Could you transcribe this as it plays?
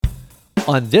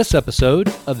on this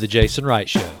episode of The Jason Wright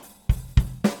Show.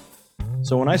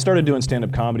 So when I started doing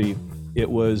stand-up comedy, it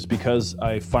was because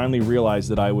I finally realized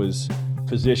that I was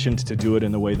positioned to do it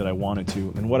in the way that I wanted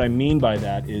to. And what I mean by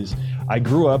that is I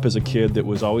grew up as a kid that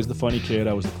was always the funny kid.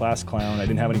 I was the class clown. I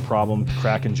didn't have any problem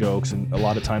cracking jokes. And a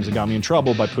lot of times it got me in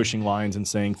trouble by pushing lines and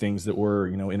saying things that were,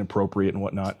 inappropriate and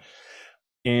whatnot.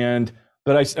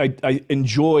 But I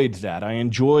enjoyed that. I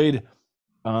enjoyed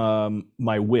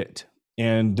my wit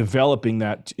and developing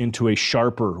that into a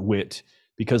sharper wit,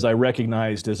 because I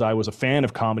recognized, as I was a fan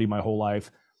of comedy my whole life,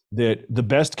 that the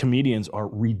best comedians are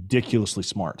ridiculously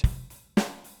smart.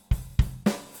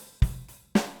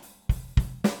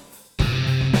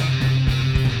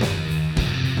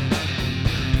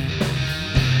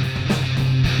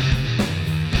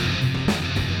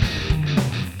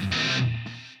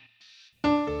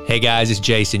 Hey guys, it's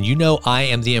Jason. You know I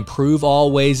am the improve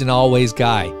always and always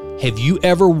guy. Have you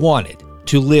ever wanted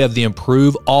to live the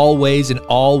improve always and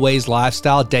always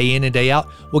lifestyle day in and day out?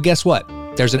 Well, guess what?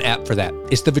 There's an app for that.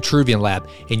 It's the Vitruvian Lab,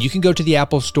 and you can go to the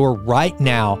Apple Store right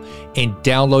now and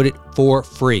download it for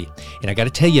free. And I got to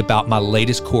tell you about my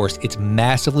latest course. It's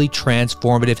Massively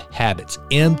Transformative Habits,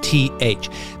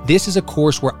 MTH. This is a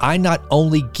course where I not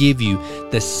only give you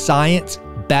the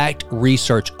science-backed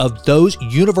research of those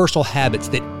universal habits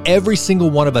that every single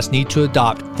one of us need to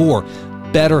adopt for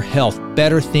better health,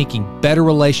 better thinking, better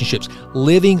relationships,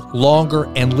 living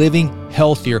longer and living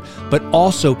healthier, but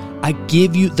also I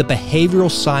give you the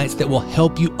behavioral science that will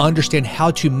help you understand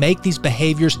how to make these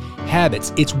behaviors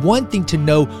habits. It's one thing to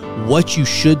know what you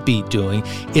should be doing.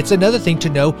 It's another thing to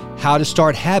know how to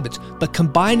start habits, but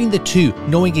combining the two,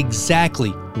 knowing exactly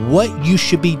what you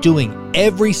should be doing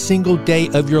every single day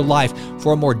of your life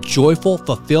for a more joyful,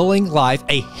 fulfilling life,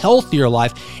 a healthier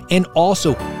life, and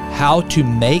also how to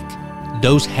make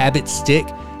those habits stick.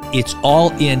 It's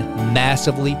all in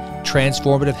Massively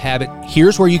Transformative Habit.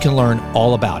 Here's where you can learn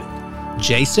all about it.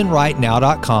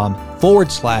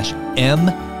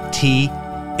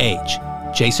 JasonRightNow.com/MTH.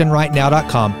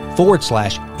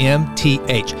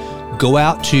 JasonRightNow.com/MTH. Go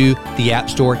out to the App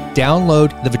Store,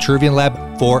 download the Vitruvian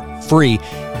Lab for free.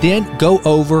 Then go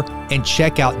over and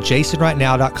check out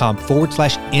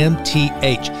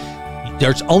JasonRightNow.com/MTH.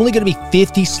 There's only going to be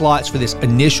 50 slots for this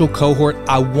initial cohort.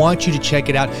 I want you to check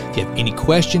it out. If you have any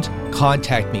questions,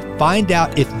 contact me. Find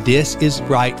out if this is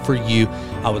right for you.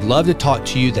 I would love to talk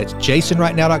to you. That's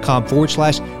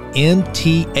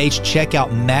JasonRightNow.com/MTH. Check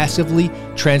out Massively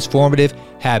Transformative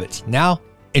Habits. Now,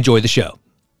 enjoy the show.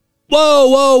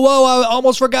 Whoa. I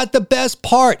almost forgot the best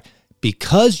part.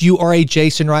 Because you are a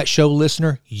Jason Wright Show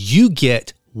listener, you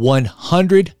get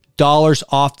 $100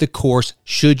 off the course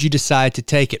should you decide to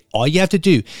take it. All you have to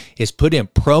do is put in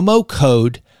promo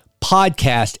code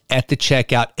podcast at the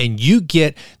checkout and you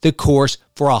get the course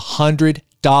for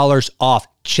 $100 off.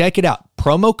 Check it out.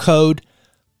 Promo code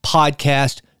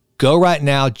podcast. Go right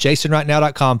now.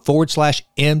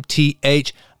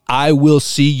 JasonRightNow.com/MTH. I will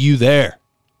see you there.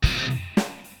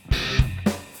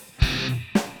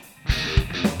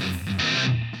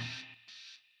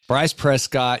 Bryce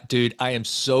Prescott, dude, I am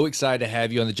so excited to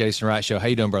have you on the Jason Wright Show. How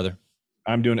you doing, brother?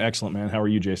 I'm doing excellent, man. How are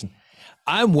you, Jason?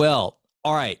 I'm well.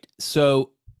 All right.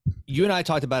 So you and I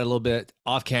talked about it a little bit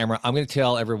off camera. I'm going to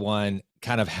tell everyone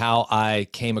kind of how I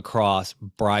came across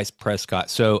Bryce Prescott.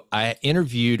 So I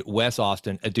interviewed Wes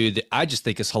Austin, a dude that I just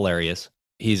think is hilarious.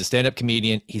 He's a stand-up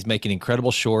comedian. He's making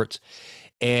incredible shorts.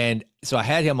 And so I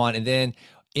had him on. And then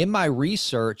in my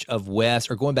research of Wes,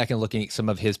 or going back and looking at some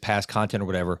of his past content or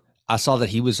whatever, I saw that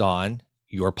he was on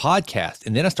your podcast.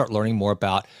 And then I start learning more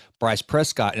about Bryce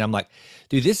Prescott. And I'm like,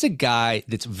 dude, this is a guy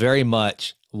that's very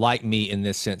much like me in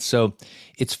this sense. So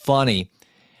it's funny.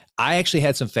 I actually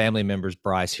had some family members,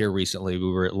 Bryce, here recently. We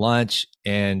were at lunch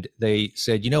and they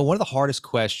said, one of the hardest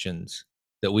questions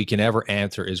that we can ever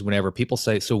answer is whenever people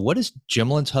say, so what does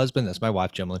Jimlin's husband, that's my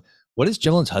wife, Jimlin, what does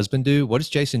Jimlin's husband do? What does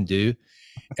Jason do?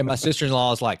 And my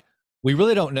sister-in-law is like, we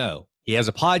really don't know. He has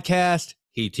a podcast.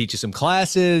 He teaches some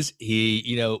classes.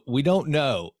 We don't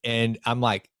know. And I'm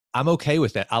like, I'm okay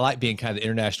with that. I like being kind of the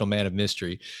international man of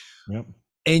mystery. Yep.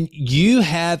 And you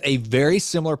have a very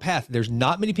similar path. There's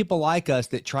not many people like us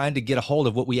that trying to get a hold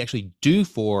of what we actually do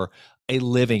for a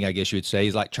living, I guess you would say.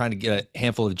 He's like trying to get a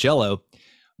handful of Jell-O,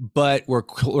 but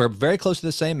we're very close to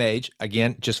the same age,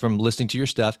 again, just from listening to your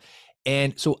stuff.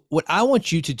 And so what I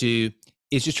want you to do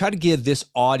is just try to give this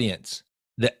audience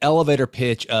the elevator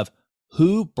pitch of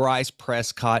who Bryce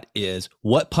Prescott is,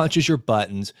 what punches your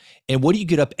buttons, and what do you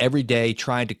get up every day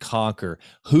trying to conquer?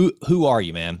 Who are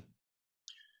you, man?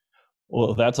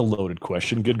 Well, that's a loaded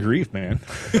question. Good grief, man.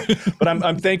 But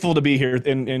I'm thankful to be here.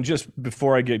 And just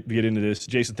before I get into this,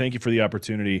 Jason, thank you for the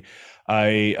opportunity.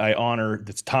 I honor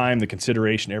this time, the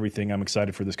consideration, everything. I'm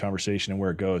excited for this conversation and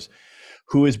where it goes.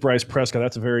 Who is Bryce Prescott?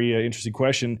 That's a very interesting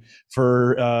question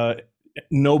for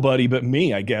nobody but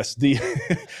me, I guess.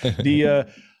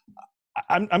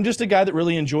 I'm just a guy that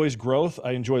really enjoys growth.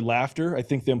 I enjoy laughter. I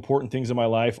think the important things in my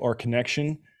life are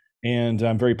connection. And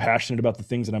I'm very passionate about the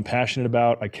things that I'm passionate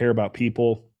about. I care about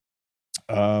people.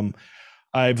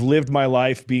 I've lived my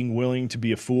life being willing to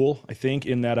be a fool, I think,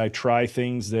 in that I try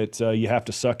things that you have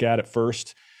to suck at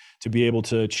first to be able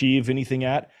to achieve anything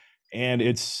at. And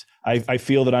I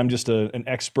feel that I'm just an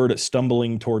expert at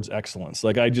stumbling towards excellence.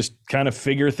 Like I just kind of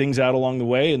figure things out along the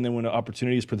way. And then when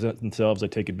opportunities present themselves, I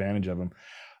take advantage of them.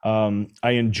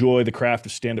 I enjoy the craft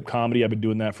of stand-up comedy. I've been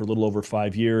doing that for a little over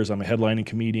 5 years. I'm a headlining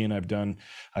comedian. I've done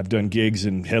gigs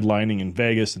and headlining in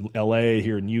Vegas and LA,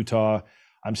 here in Utah.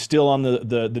 I'm still on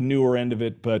the newer end of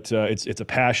it, but it's a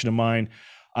passion of mine.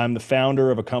 I'm the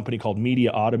founder of a company called Media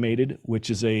Automated,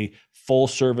 which is a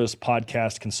full-service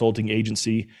podcast consulting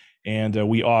agency. And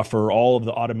we offer all of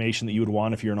the automation that you would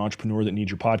want if you're an entrepreneur that needs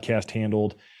your podcast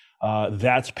handled.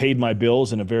 That's paid my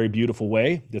bills in a very beautiful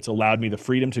way. That's allowed me the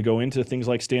freedom to go into things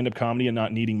like stand-up comedy and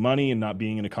not needing money and not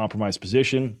being in a compromised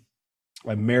position.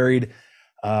 I'm married.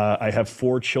 I have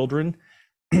 4 children.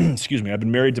 Excuse me. I've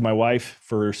been married to my wife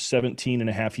for 17 and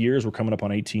a half years. We're coming up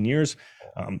on 18 years.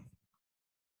 I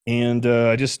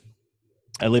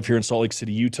live here in Salt Lake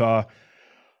City, Utah.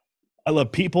 I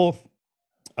love people.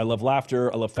 I love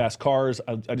laughter. I love fast cars.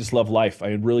 I just love life. I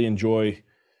really enjoy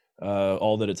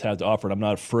all that it's had to offer. And I'm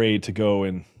not afraid to go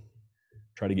and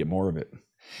try to get more of it.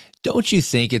 Don't you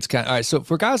think it's kind of, all right, so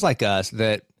for guys like us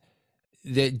that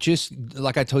just,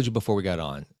 like I told you before we got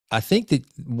on, I think that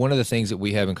one of the things that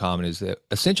we have in common is that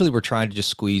essentially we're trying to just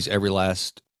squeeze every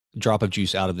last drop of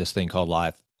juice out of this thing called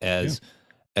life as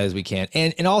we can.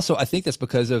 And also I think that's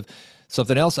because of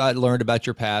something else I learned about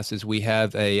your past is we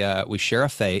have we share a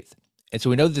faith. And so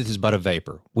we know that this is but a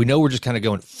vapor. We know we're just kind of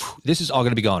going, this is all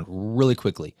going to be gone really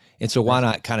quickly. And so why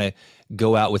not kind of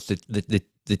go out with the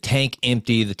tank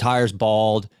empty, the tires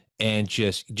bald, and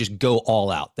just go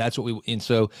all out. That's what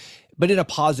but in a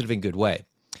positive and good way.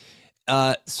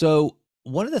 So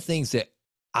one of the things that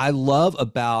I love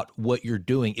about what you're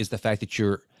doing is the fact that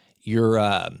you're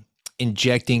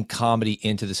injecting comedy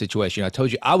into the situation. I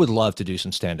told you I would love to do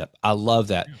some stand-up. I love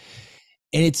that.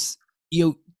 And it's,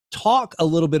 talk a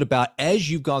little bit about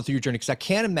as you've gone through your journey, because I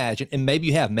can't imagine, and maybe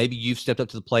you've stepped up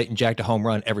to the plate and jacked a home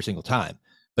run every single time,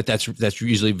 but that's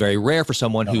usually very rare for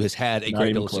someone who has had a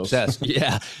great deal of success.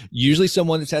 Yeah. Usually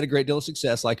someone that's had a great deal of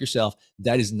success like yourself,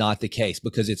 that is not the case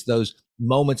because it's those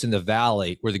moments in the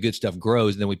valley where the good stuff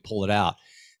grows and then we pull it out.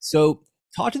 So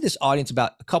talk to this audience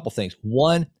about a couple things.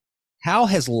 One, how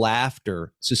has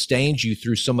laughter sustained you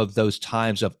through some of those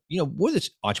times of, whether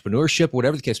it's entrepreneurship,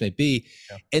 whatever the case may be,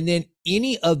 and then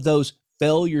any of those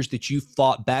failures that you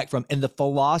fought back from and the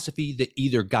philosophy that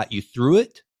either got you through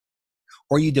it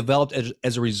or you developed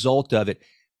as a result of it.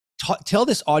 Tell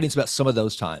this audience about some of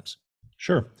those times.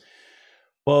 Sure.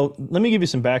 Well, let me give you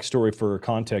some backstory for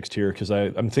context here, because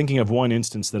I'm thinking of one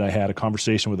instance that I had a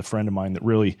conversation with a friend of mine that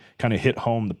really kind of hit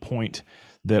home the point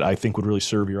that I think would really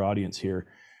serve your audience here.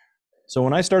 So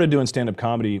when I started doing stand-up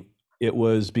comedy, it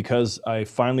was because I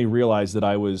finally realized that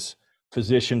I was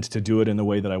positioned to do it in the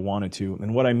way that I wanted to.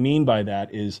 And what I mean by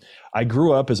that is I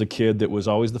grew up as a kid that was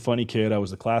always the funny kid. I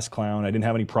was the class clown. I didn't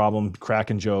have any problem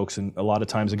cracking jokes. And a lot of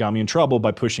times it got me in trouble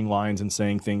by pushing lines and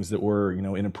saying things that were,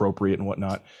 inappropriate and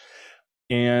whatnot.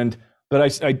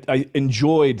 But I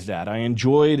enjoyed that. I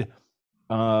enjoyed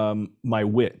my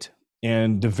wit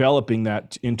and developing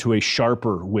that into a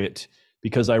sharper wit,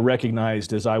 because I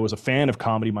recognized, as I was a fan of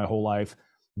comedy my whole life,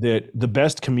 that the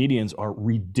best comedians are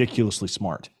ridiculously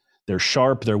smart. They're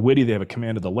sharp, they're witty, they have a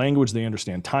command of the language, they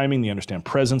understand timing, they understand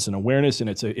presence and awareness, and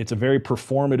it's a very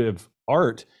performative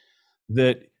art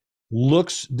that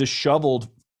looks disheveled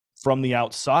from the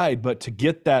outside, but to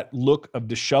get that look of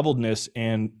disheveledness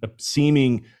and a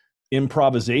seeming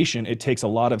improvisation, it takes a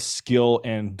lot of skill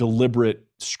and deliberate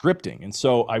scripting. And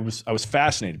so I was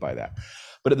fascinated by that.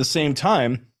 But at the same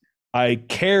time, I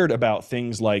cared about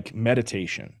things like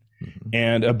meditation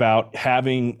and about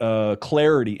having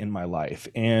clarity in my life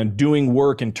and doing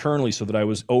work internally so that I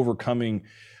was overcoming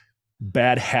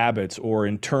bad habits or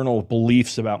internal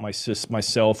beliefs about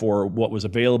myself or what was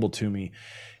available to me.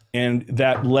 And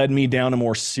that led me down a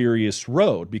more serious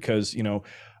road because,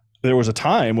 there was a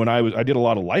time when I did a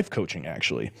lot of life coaching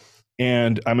actually.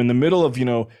 And I'm in the middle of,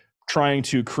 trying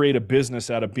to create a business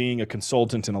out of being a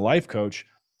consultant and a life coach.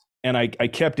 And I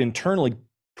kept internally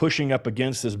pushing up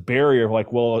against this barrier of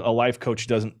like, well, a life coach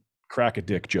doesn't crack a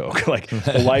dick joke. Like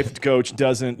a life coach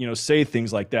doesn't, say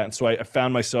things like that. And so I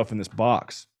found myself in this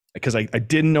box because I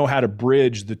didn't know how to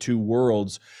bridge the two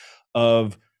worlds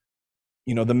of,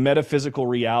 the metaphysical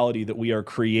reality that we are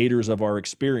creators of our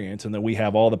experience and that we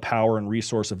have all the power and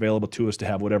resource available to us to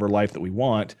have whatever life that we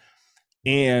want,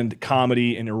 and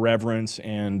comedy and irreverence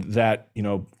and that,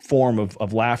 form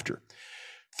of laughter.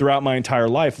 Throughout my entire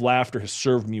life, laughter has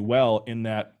served me well in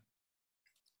that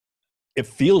it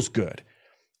feels good.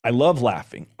 I love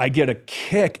laughing. I get a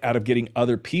kick out of getting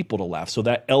other people to laugh. So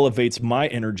that elevates my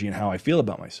energy and how I feel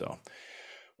about myself.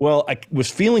 Well, I was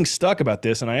feeling stuck about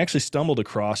this, and I actually stumbled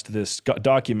across this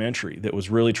documentary that was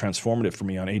really transformative for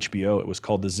me on HBO. It was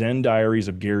called The Zen Diaries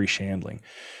of Gary Shandling.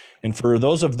 And for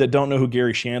those that don't know who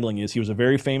Gary Shandling is, he was a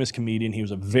very famous comedian. He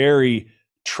was a very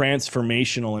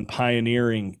transformational and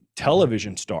pioneering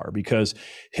television star because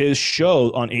his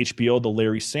show on HBO, The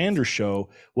Larry Sanders Show,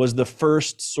 was the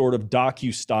first sort of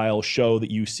docu-style show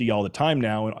that you see all the time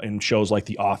now in shows like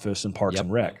The Office and Parks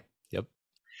and Rec. Yep.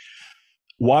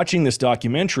 Watching this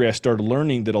documentary, I started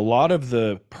learning that a lot of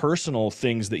the personal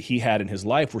things that he had in his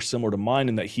life were similar to mine,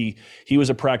 in that he was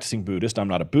a practicing Buddhist. I'm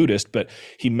not a Buddhist, but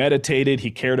he meditated. He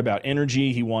cared about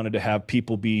energy. He wanted to have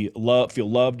people feel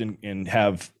loved and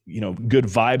have good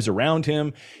vibes around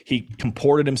him. He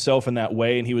comported himself in that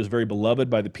way, and he was very beloved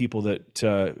by the people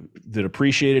that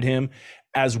appreciated him,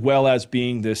 as well as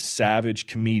being this savage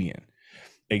comedian.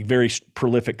 A very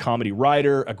prolific comedy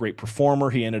writer, a great performer.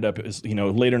 He ended up,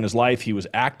 later in his life, he was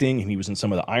acting, and he was in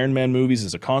some of the Iron Man movies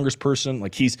as a congressperson.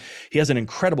 Like he has an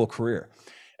incredible career.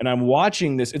 And I'm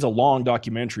watching this. It's a long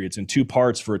documentary. It's in 2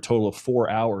 parts for a total of 4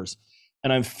 hours.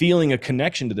 And I'm feeling a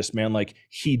connection to this man. Like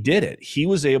he did it. He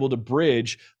was able to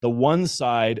bridge the one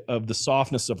side of the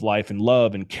softness of life and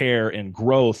love and care and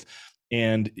growth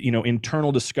and,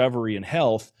 internal discovery and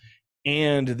health,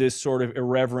 and this sort of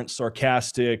irreverent,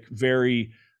 sarcastic,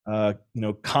 very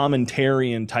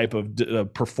commentarian type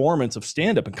of performance of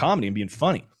stand-up and comedy and being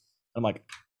funny. I'm like,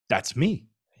 that's me.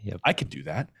 Yep. I could do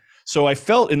that. So I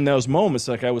felt in those moments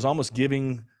like I was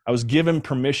given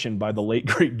permission by the late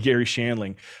great Gary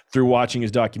Shandling through watching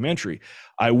his documentary.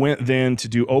 I went then to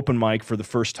do open mic for the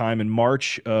first time in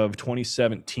March of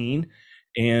 2017.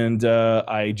 And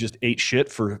I just ate shit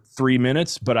for 3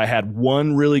 minutes, but I had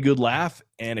one really good laugh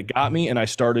and it got me. And I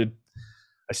started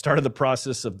the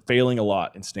process of failing a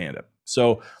lot in stand-up.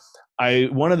 So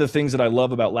one of the things that I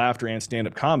love about laughter and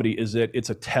stand-up comedy is that it's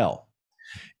a tell.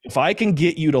 If I can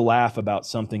get you to laugh about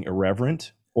something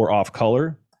irreverent or off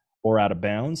color or out of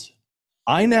bounds,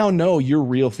 I now know your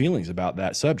real feelings about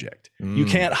that subject. You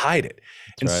can't hide it.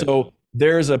 That's right. So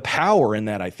there's a power in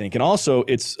that, I think. And also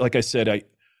it's, like I said,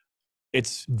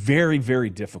 it's very, very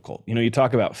difficult. You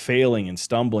talk about failing and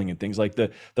stumbling and things like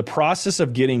the process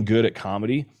of getting good at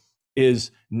comedy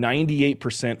is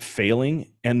 98%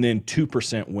 failing and then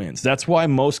 2% wins. That's why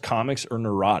most comics are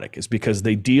neurotic, is because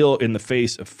they deal in the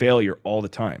face of failure all the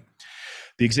time.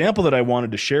 The example that I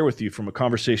wanted to share with you from a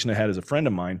conversation I had as a friend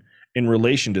of mine in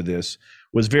relation to this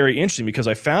was very interesting, because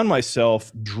I found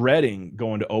myself dreading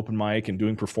going to open mic and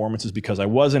doing performances because I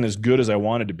wasn't as good as I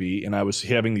wanted to be. And I was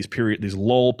having these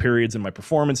lull periods in my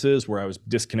performances where I was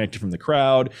disconnected from the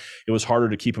crowd. It was harder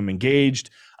to keep them engaged.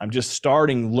 I'm just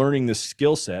learning this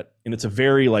skill set. And it's a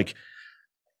very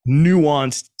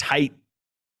nuanced, tight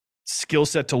skill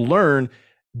set to learn,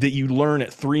 that you learn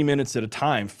at 3 minutes at a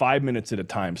time, 5 minutes at a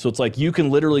time. So it's like you can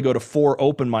literally go to 4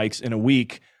 open mics in a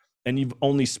week and you've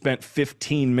only spent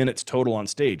 15 minutes total on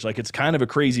stage. Like, it's kind of a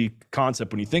crazy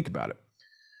concept when you think about it.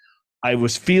 I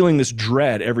was feeling this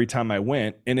dread every time I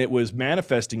went, and it was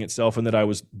manifesting itself in that I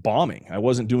was bombing. I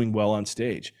wasn't doing well on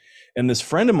stage. And this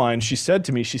friend of mine, she said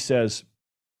to me, she says,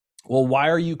 well, why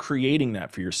are you creating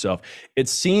that for yourself? It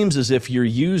seems as if you're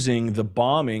using the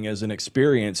bombing as an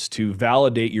experience to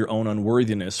validate your own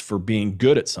unworthiness for being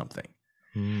good at something.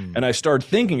 And I started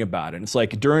thinking about it. And it's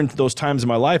like, during those times in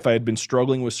my life, I had been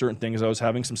struggling with certain things. I was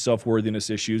having some self-worthiness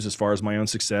issues as far as my own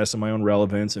success and my own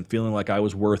relevance and feeling like I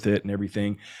was worth it and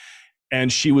everything.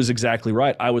 And she was exactly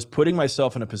right. I was putting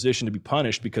myself in a position to be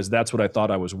punished because that's what I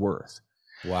thought I was worth.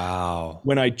 Wow.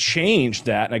 When I changed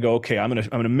that and I go, okay, I'm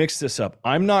gonna mix this up.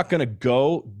 I'm not gonna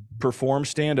go perform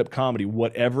stand-up comedy,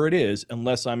 whatever it is,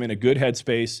 unless I'm in a good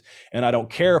headspace and I don't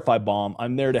care if I bomb.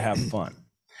 I'm there to have fun.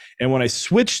 And when I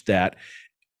switched that,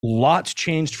 lots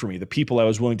changed for me. The people I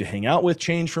was willing to hang out with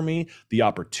changed for me. The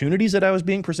opportunities that I was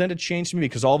being presented changed for me,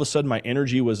 because all of a sudden my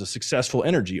energy was a successful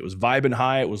energy. It was vibing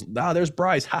high. It was, there's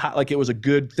Bryce. Like, it was a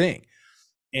good thing.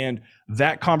 And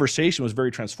that conversation was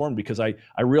very transformed because I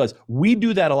realized we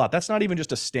do that a lot. That's not even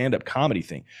just a stand-up comedy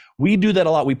thing. We do that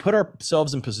a lot. We put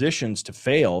ourselves in positions to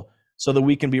fail so that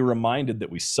we can be reminded that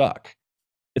we suck.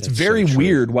 It's That's very so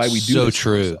weird why we do so this to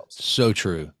true. ourselves. So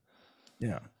true.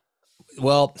 Yeah.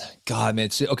 Well, God, man.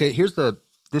 Okay,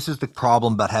 this is the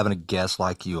problem about having a guest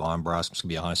like you on, Bryce. I'm just gonna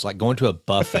be honest. Like going to a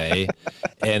buffet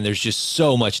and there's just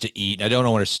so much to eat. And I don't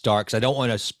know where to start because I don't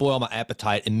want to spoil my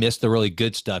appetite and miss the really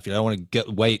good stuff. I don't want to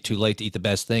wait too late to eat the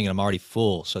best thing and I'm already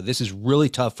full. So this is really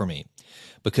tough for me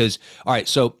because, all right,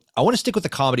 so I want to stick with the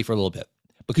comedy for a little bit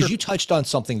because you touched on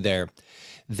something there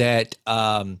that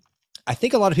I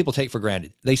think a lot of people take for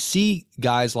granted. They see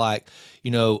guys like,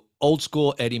 old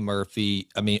school Eddie Murphy.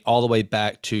 I mean, all the way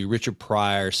back to Richard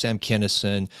Pryor, Sam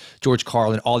Kinison, George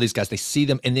Carlin, all these guys. They see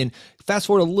them and then fast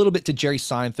forward a little bit to Jerry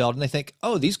Seinfeld and they think,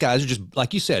 oh, these guys are just,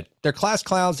 like you said, they're class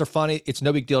clowns. They're funny. It's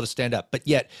no big deal to stand up. But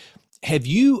yet, have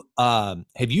you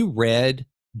read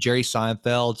Jerry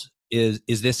Seinfeld's Is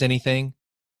This Anything?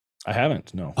 I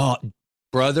haven't, no. Oh,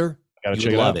 brother, you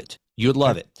would love it. You would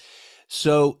love it.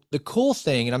 So the cool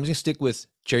thing, and I'm just going to stick with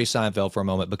Jerry Seinfeld for a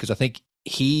moment because I think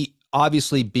he,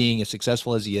 obviously being as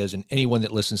successful as he is, and anyone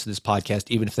that listens to this podcast,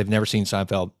 even if they've never seen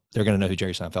Seinfeld, they're going to know who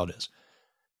Jerry Seinfeld is.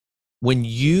 When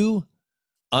you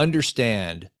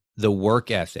understand the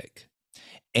work ethic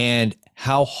and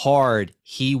how hard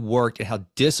he worked and how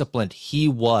disciplined he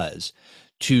was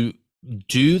to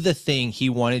do the thing he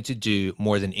wanted to do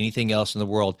more than anything else in the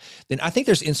world, then I think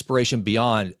there's inspiration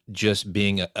beyond just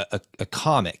being a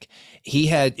comic. He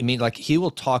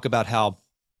will talk about how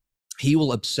he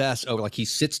will obsess over, like he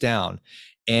sits down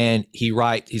and he's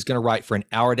going to write for an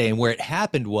hour a day. And where it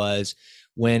happened was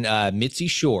when Mitzi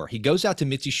Shore, he goes out to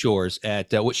Mitzi Shore's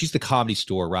at she's the Comedy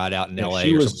Store right out in LA.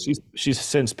 She's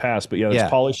since passed, but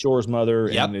that's Pauly Shore's mother.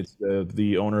 And it's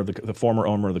the owner of the former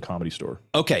owner of the Comedy Store.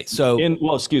 Okay. So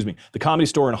the Comedy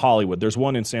Store in Hollywood. There's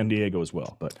one in San Diego as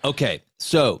well, but okay.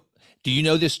 So do you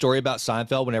know this story about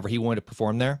Seinfeld whenever he wanted to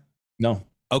perform there? No.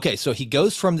 Okay, so he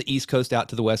goes from the East Coast out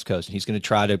to the West Coast, and he's going to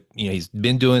try to, he's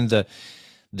been doing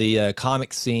the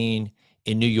comic scene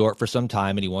in New York for some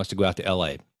time, and he wants to go out to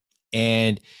LA.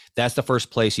 And that's the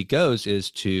first place he goes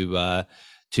is to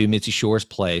Mitzi Shore's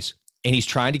place, and he's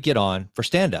trying to get on for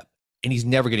stand-up, and he's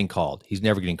never getting called.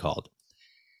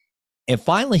 And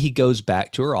finally, he goes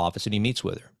back to her office, and he meets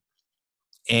with her.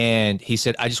 And he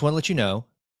said, I just want to let you know,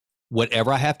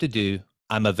 whatever I have to do,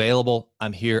 I'm available.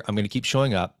 I'm here. I'm going to keep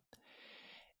showing up.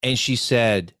 And she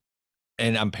said,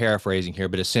 and I'm paraphrasing here,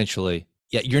 but essentially,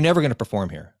 you're never going to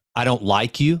perform here. I don't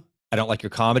like you. I don't like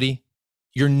your comedy.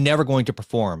 You're never going to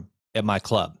perform at my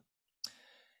club.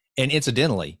 And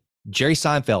incidentally, Jerry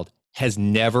Seinfeld has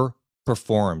never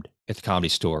performed at the Comedy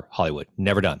Store, Hollywood.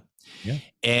 Never done. Yeah.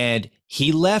 And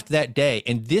he left that day.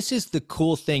 And this is the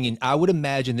cool thing. And I would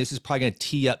imagine this is probably going to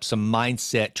tee up some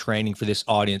mindset training for this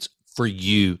audience for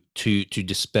you to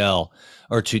dispel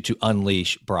or to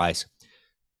unleash, Bryce.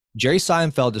 Jerry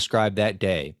Seinfeld described that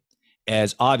day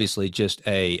as obviously just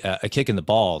a kick in the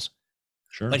balls.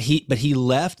 Sure. But he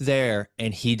left there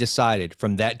and he decided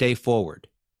from that day forward,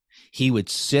 he would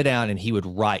sit down and he would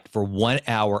write for 1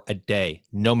 hour a day,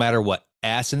 no matter what,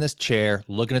 ass in this chair,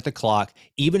 looking at the clock.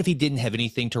 Even if he didn't have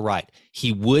anything to write,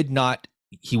 he would not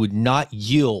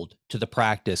yield to the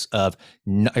practice of,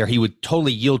 or he would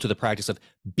totally yield to the practice of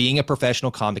being a professional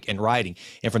comic and writing.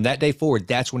 And from that day forward,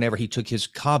 that's whenever he took his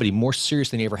comedy more serious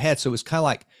than he ever had. So it was kind of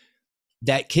like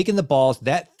that kick in the balls,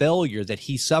 that failure that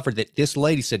he suffered, that this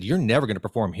lady said, you're never going to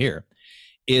perform here,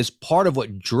 is part of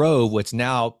what drove what's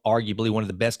now arguably one of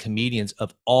the best comedians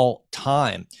of all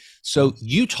time. So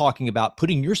you talking about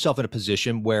putting yourself in a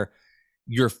position where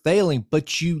you're failing,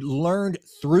 but you learned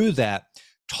through that.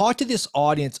 Talk to this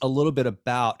audience a little bit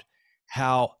about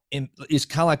how it's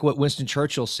kind of like what Winston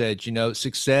Churchill said,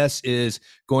 success is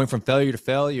going from failure to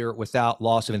failure without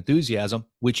loss of enthusiasm,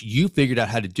 which you figured out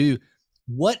how to do.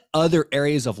 What other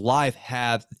areas of life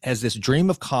has this dream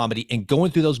of comedy and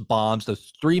going through those bombs,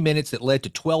 those 3 minutes that led to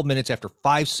 12 minutes after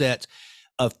 5 sets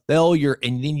of failure,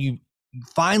 and then you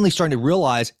finally starting to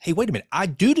realize, hey, wait a minute, I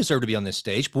do deserve to be on this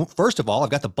stage. First of all, I've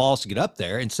got the balls to get up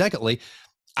there. And secondly,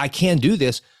 I can do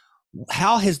this.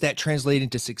 How has that translated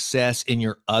into success in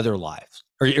your other lives,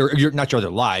 or not your other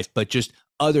life, but just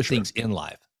other things in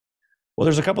life? Well,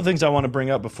 there's a couple things I want to bring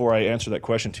up before I answer that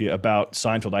question to you about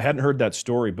Seinfeld. I hadn't heard that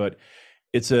story, but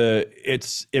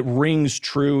it rings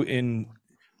true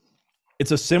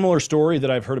it's a similar story that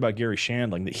I've heard about Gary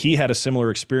Shandling, that he had a similar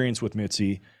experience with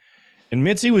Mitzi. And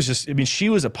Mitzi was she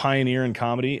was a pioneer in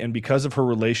comedy. And because of her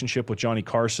relationship with Johnny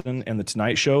Carson and The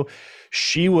Tonight Show,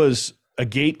 she was a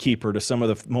gatekeeper to some of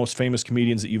the most famous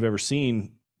comedians that you've ever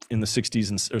seen in the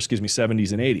 60s or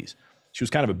 70s and 80s. She was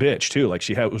kind of a bitch too. Like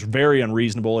was very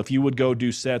unreasonable. If you would go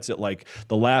do sets at like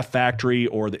the Laugh Factory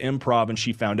or the Improv and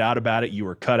she found out about it, you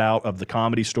were cut out of the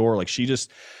Comedy Store. Like she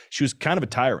was kind of a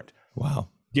tyrant. Wow.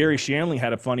 Gary Shandling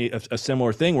had a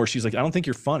similar thing where she's like, I don't think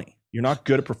you're funny. You're not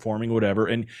good at performing, whatever.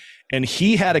 And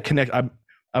he had a connect.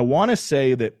 I want to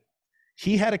say that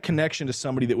he had a connection to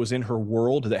somebody that was in her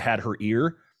world that had her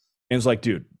ear, and was like,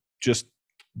 dude, just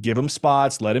give him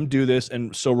spots, let him do this.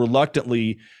 And so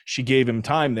reluctantly, she gave him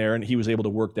time there, and he was able to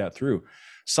work that through.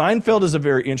 Seinfeld is a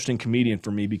very interesting comedian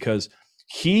for me because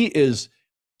he is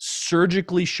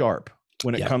surgically sharp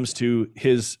when it comes to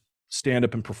his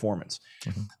stand-up and performance.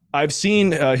 Mm-hmm. I've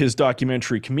seen his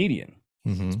documentary Comedian,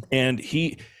 and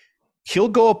he'll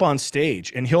go up on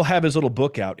stage and he'll have his little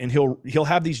book out and he'll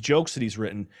have these jokes that he's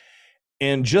written.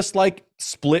 And just like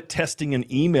split testing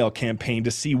an email campaign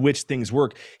to see which things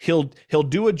work, he'll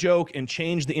do a joke and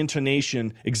change the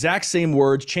intonation, exact same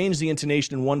words, change the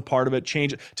intonation in one part of it,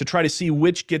 change it to try to see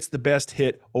which gets the best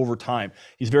hit over time.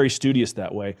 He's very studious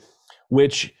that way,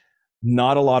 which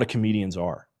not a lot of comedians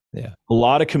are. Yeah. A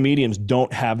lot of comedians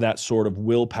don't have that sort of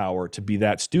willpower to be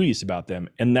that studious about them.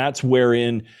 And that's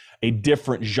wherein a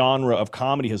different genre of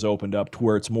comedy has opened up, to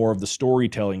where it's more of the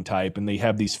storytelling type. And they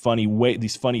have these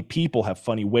funny people have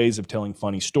funny ways of telling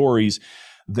funny stories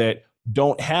that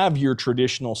don't have your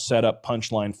traditional setup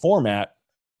punchline format,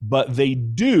 but they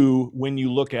do when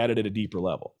you look at it at a deeper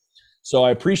level. So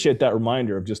I appreciate that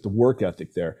reminder of just the work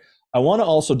ethic there. I want to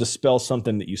also dispel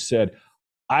something that you said.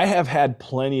 I have had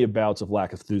plenty of bouts of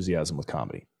lack of enthusiasm with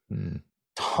comedy.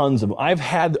 Tons of them.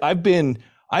 I've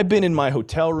been in my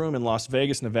hotel room in Las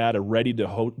Vegas, Nevada, ready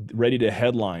to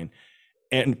headline,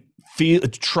 and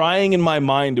trying in my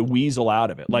mind to weasel out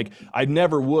of it. Like I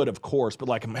never would, of course, but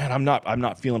like, man, I'm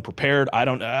not feeling prepared. I'm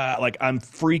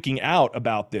freaking out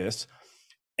about this.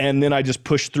 And then I just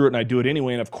push through it and I do it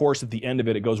anyway. And of course, at the end of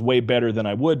it, it goes way better than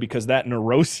I would, because that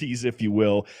neuroses, if you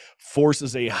will,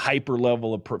 forces a hyper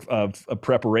level of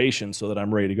preparation so that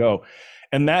I'm ready to go.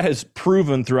 And that has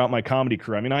proven throughout my comedy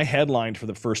career. I mean, I headlined for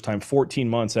the first time 14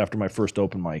 months after my first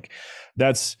open mic.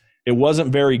 It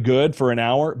wasn't very good for an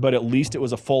hour, but at least it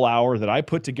was a full hour that I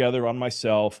put together on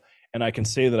myself, and I can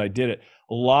say that I did it.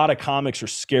 A lot of comics are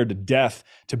scared to death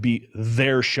to be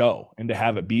their show and to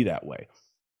have it be that way.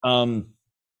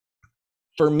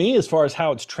 For me, as far as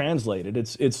how it's translated,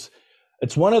 it's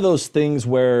one of those things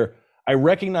where I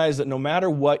recognize that no matter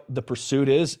what the pursuit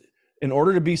is, in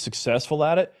order to be successful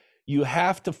at it, you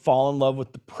have to fall in love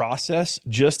with the process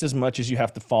just as much as you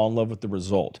have to fall in love with the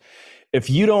result. If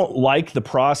you don't like the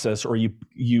process, or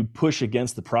you push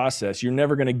against the process, you're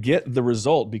never going to get the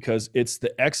result, because it's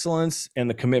the excellence and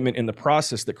the commitment in the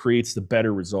process that creates the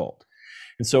better result.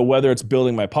 And so whether it's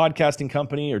building my podcasting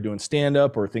company or doing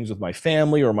stand-up or things with my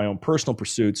family or my own personal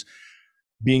pursuits,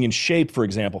 being in shape, for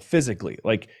example, physically,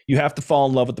 like you have to fall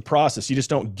in love with the process. You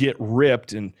just don't get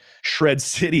ripped and shred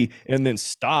city and then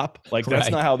stop. Like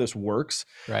that's not how this works.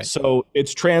 Right. So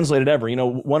it's translated ever. You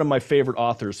know, one of my favorite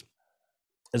authors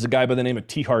is a guy by the name of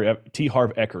T. Harv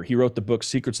Eker. He wrote the book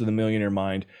Secrets of the Millionaire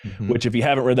Mind, which if you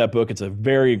haven't read that book, it's a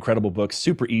very incredible book,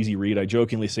 super easy read. I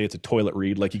jokingly say it's a toilet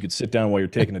read, like you could sit down while you're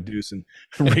taking a deuce and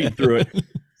read through it.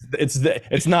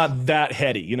 It's not that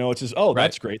heady, you know, it's just,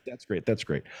 that's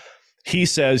great. He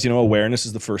says, you know, awareness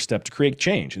is the first step to create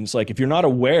change. And it's like, if you're not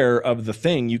aware of the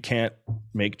thing, you can't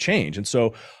make change. And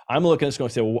so I'm looking at this going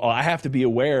to say, well, I have to be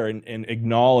aware and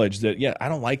acknowledge that, yeah, I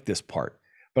don't like this part,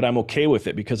 but I'm okay with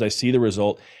it because I see the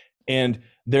result. And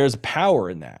there's power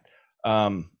in that.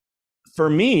 For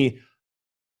me,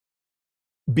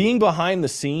 being behind the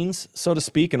scenes, so to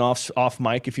speak, and off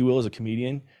mic, if you will, as a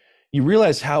comedian, you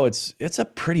realize how it's a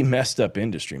pretty messed up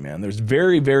industry, man. There's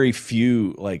very, very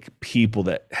few like people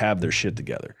that have their shit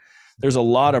together. There's a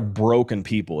lot of broken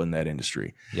people in that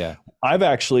industry. Yeah. I've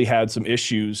actually had some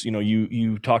issues. You know,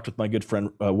 you talked with my good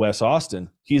friend, Wes Austin.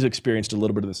 He's experienced a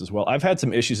little bit of this as well. I've had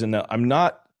some issues in that I'm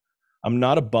not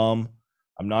a bum.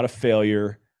 I'm not a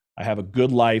failure. I have a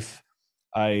good life.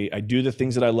 I do the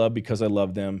things that I love because I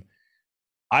love them.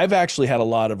 I've actually had a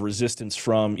lot of resistance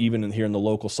from, even here in the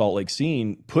local Salt Lake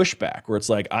scene, pushback, where it's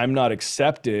like, I'm not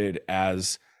accepted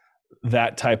as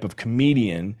that type of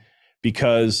comedian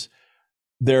because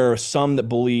there are some that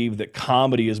believe that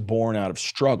comedy is born out of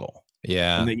struggle.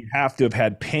 Yeah. And that you have to have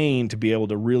had pain to be able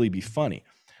to really be funny.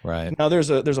 Right. Now there's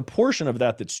a portion of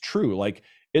that that's true. Like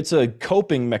it's a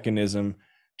coping mechanism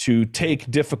to take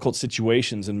difficult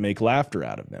situations and make laughter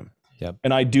out of them. Yep.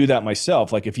 And I do that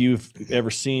myself. Like if you've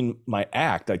ever seen my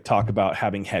act, I talk about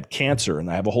having had cancer, and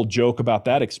I have a whole joke about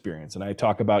that experience. And I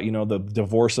talk about, the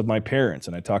divorce of my parents,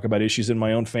 and I talk about issues in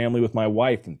my own family with my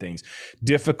wife and things,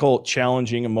 difficult,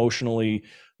 challenging, emotionally,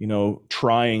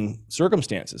 trying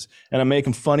circumstances. And I make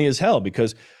them funny as hell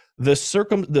because the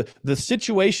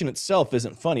situation itself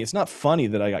isn't funny. It's not funny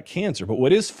that I got cancer, but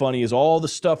what is funny is all the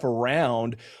stuff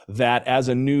around that as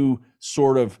a new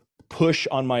sort of push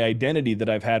on my identity that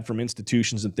I've had from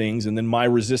institutions and things, and then my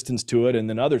resistance to it, and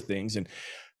then other things. And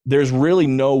there's really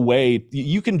no way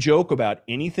you can joke about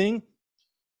anything,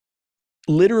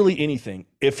 literally anything.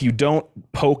 If you don't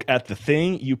poke at the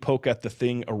thing, you poke at the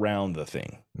thing around the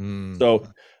thing. So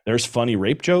there's funny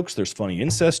rape jokes, there's funny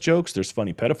incest jokes, there's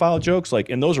funny pedophile jokes,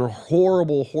 and those are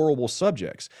horrible, horrible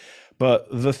subjects. But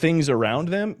the things around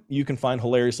them, you can find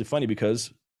hilariously funny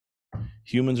because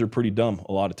humans are pretty dumb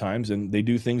a lot of times, and they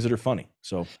do things that are funny.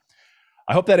 So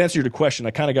I hope that answered your question.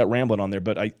 I kind of got rambling on there,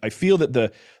 but I feel that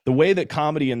the way that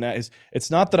comedy in that is,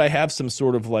 it's not that I have some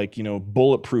sort of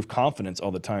bulletproof confidence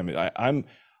all the time.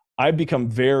 I've become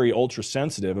very ultra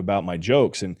sensitive about my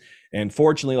jokes, and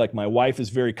fortunately, my wife is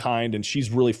very kind, and she's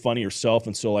really funny herself,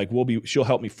 and so she'll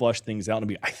help me flush things out and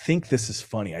be, I think this is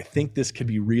funny. I think this could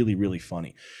be really, really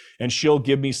funny, and she'll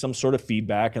give me some sort of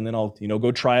feedback, and then I'll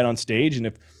go try it on stage,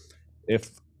 and if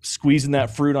squeezing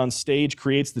that fruit on stage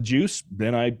creates the juice,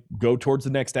 then I go towards the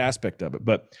next aspect of it.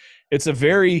 But it's a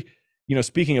very,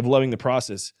 speaking of loving the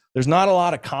process, there's not a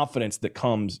lot of confidence that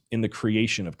comes in the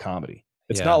creation of comedy.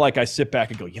 It's not like I sit back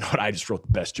and go, you know what, I just wrote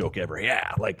the best joke ever.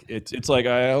 Yeah. It's like,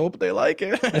 I hope they like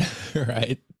it.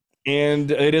 Right.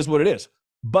 And it is what it is.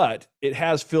 But it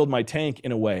has filled my tank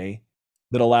in a way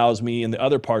that allows me in the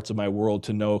other parts of my world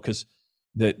to know, because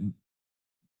that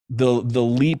the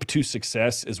leap to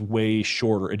success is way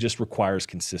shorter. It just requires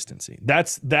consistency.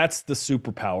 That's the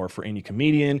superpower for any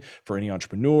comedian, for any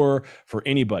entrepreneur, for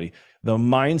anybody. The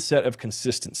mindset of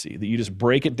consistency, that you just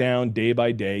break it down day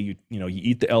by day. You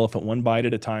eat the elephant one bite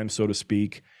at a time, so to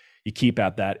speak. You keep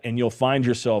at that, and you'll find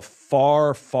yourself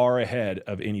far, far ahead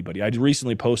of anybody. I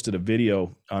recently posted a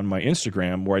video on my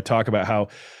Instagram where I talk about how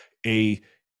a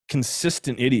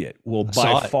consistent idiot will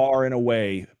by far and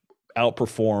away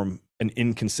outperform an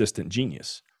inconsistent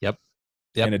genius. Yep.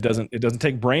 And it doesn't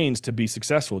take brains to be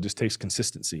successful. It just takes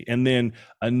consistency, and then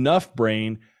enough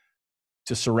brain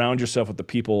to surround yourself with the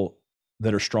people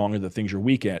that are stronger, the things you're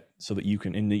weak at, so that you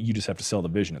can, and you just have to sell the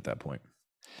vision at that point.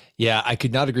 Yeah, I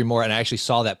could not agree more. And I actually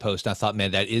saw that post, and I thought,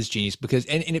 man, that is genius, because,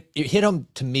 and it hit home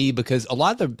to me, because a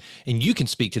lot of and you can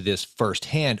speak to this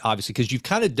firsthand, obviously, because you've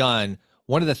kind of done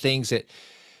one of the things that,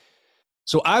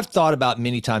 so I've thought about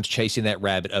many times chasing that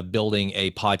rabbit of building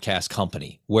a podcast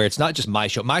company where it's not just my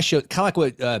show, kind of like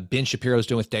what Ben Shapiro's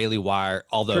doing with Daily Wire,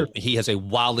 although he has a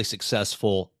wildly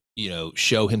successful,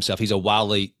 show himself. He's a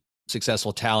wildly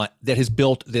successful talent that has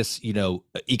built this,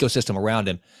 ecosystem around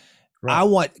him.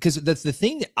 Right. Because that's the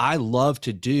thing that I love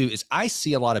to do is I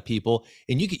see a lot of people,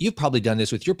 and you've probably done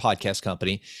this with your podcast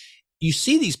company. You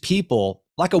see these people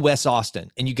like a Wes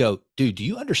Austin, and you go, dude, do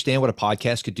you understand what a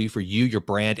podcast could do for you, your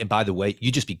brand? And by the way,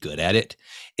 you just be good at it.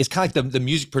 It's kind of like the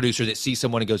music producer that sees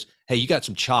someone and goes, hey, you got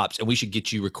some chops, and we should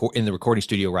get you in the recording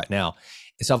studio right now.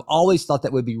 And so I've always thought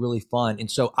that would be really fun.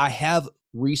 And so I have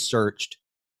researched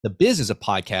the business of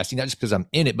podcasting, not just because I'm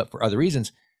in it, but for other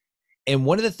reasons. And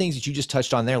one of the things that you just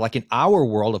touched on there, like in our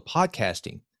world of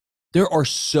podcasting, there are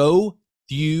so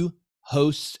few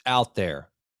hosts out there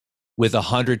with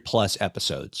 100+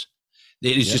 episodes.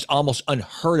 It is just almost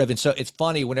unheard of. And so it's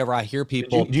funny whenever I hear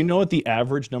people. Do you know what the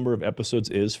average number of episodes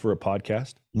is for a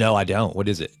podcast? No, I don't. What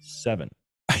is it? 7.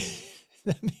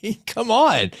 I mean, come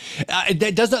on.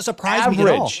 That does not surprise me at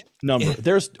all. Average number.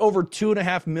 There's over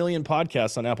 2.5 million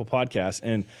podcasts on Apple Podcasts,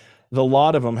 and a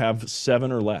lot of them have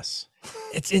 7 or less.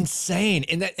 It's insane.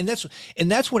 And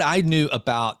that's what I knew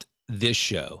about this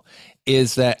show,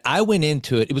 is that I went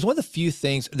into it. It was one of the few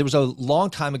things. There was a long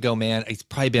time ago, man. It's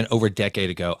probably been over a decade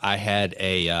ago. I had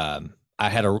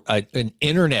an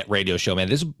internet radio show, man.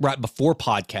 This is right before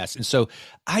podcasts. And so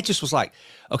I just was like,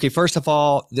 okay, first of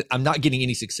all, I'm not getting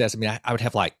any success. I mean, I would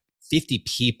have like 50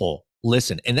 people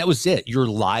listen, and that was it. Your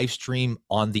live stream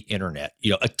on the internet,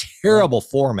 a terrible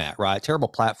format, right? Terrible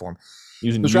platform.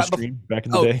 Using Ustream back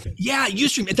in the day. Yeah,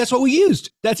 Ustream. That's what we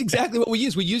used. That's exactly what we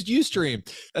used. We used Ustream.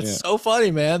 That's so funny,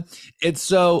 man. And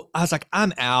so I was like,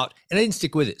 I'm out, and I didn't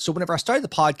stick with it. So whenever I started the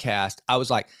podcast, I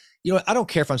was like, I don't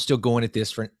care if I'm still going at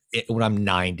this when I'm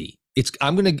 90.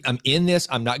 I'm in this.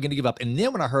 I'm not going to give up. And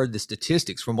then when I heard the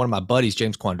statistics from one of my buddies,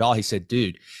 James Quandal, he said,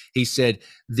 dude,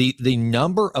 the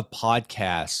number of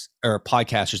podcasts or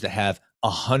podcasters that have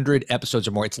 100 episodes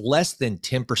or more. It's less than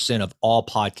 10% of all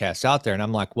podcasts out there. And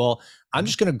I'm like, well, I'm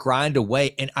just going to grind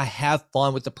away and I have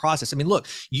fun with the process. I mean, look,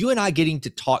 you and I getting to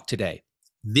talk today,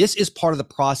 this is part of the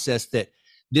process that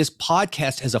this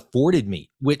podcast has afforded me,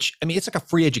 which, I mean, it's like a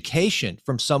free education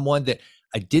from someone that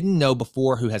I didn't know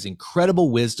before who has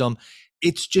incredible wisdom.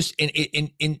 It's just,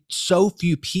 and so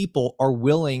few people are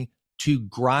willing to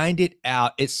grind it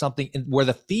out. It's something where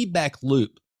the feedback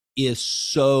loop is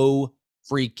so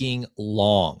freaking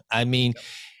long. I mean,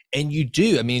 and you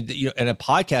do, I mean, you know, in a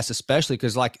podcast, especially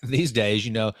because like these days,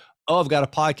 you know, oh, I've got a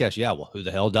podcast. Yeah. Well, who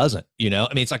the hell doesn't, you know?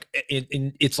 I mean,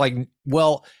 it's like,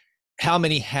 well, how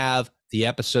many have the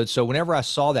episode? So whenever I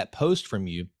saw that post from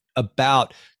you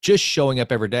about just showing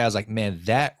up every day, I was like, man,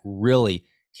 that really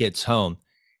hits home.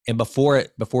 And before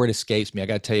it escapes me, I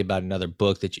got to tell you about another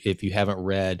book that if you haven't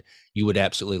read, you would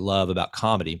absolutely love about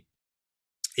comedy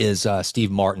is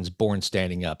Steve Martin's Born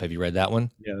Standing Up. Have you read that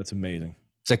one? Yeah, that's amazing.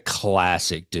 It's a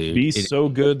classic, dude. Be so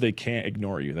good they can't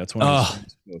ignore you. That's one.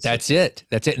 That's it.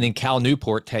 That's it. And then Cal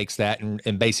Newport takes that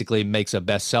and basically makes a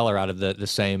bestseller out of the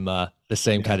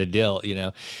same kind of deal, you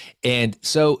know. And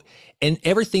so, and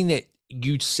everything that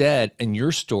you said in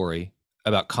your story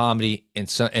about comedy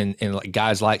and like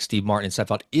guys like Steve Martin and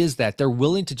stuff is that they're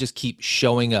willing to just keep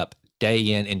showing up day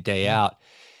in and day out.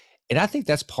 And I think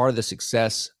that's part of the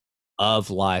success of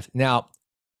life. Now,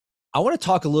 I want to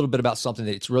talk a little bit about something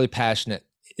that's really passionate.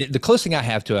 The closest thing I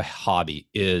have to a hobby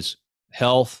is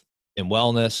health and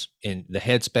wellness and the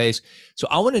headspace. So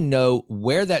I want to know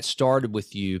where that started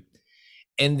with you.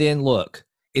 And then look,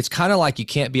 it's kind of like you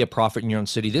can't be a prophet in your own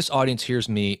city. This audience hears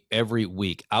me every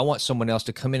week. I want someone else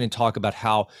to come in and talk about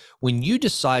how when you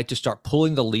decide to start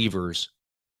pulling the levers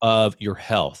of your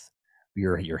health,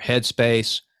 your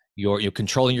headspace, you're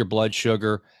controlling your blood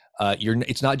sugar,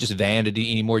 it's not just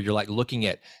vanity anymore. You're like looking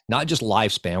at not just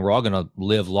lifespan. We're all going to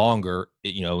live longer,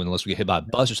 you know, unless we get hit by a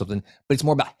bus or something, but it's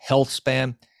more about health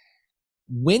span.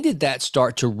 When did that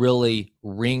start to really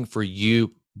ring for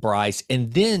you, Bryce?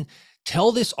 And then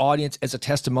tell this audience as a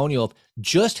testimonial of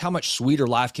just how much sweeter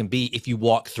life can be if you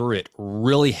walk through it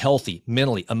really healthy,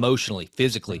 mentally, emotionally,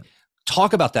 physically.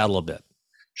 Talk about that a little bit.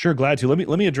 Sure, glad to. Let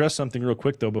me address something real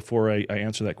quick though before I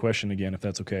answer that question again, if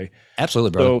that's okay.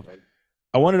 Absolutely, bro. So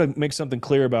I wanted to make something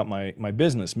clear about my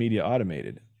business, Media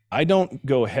Automated. I don't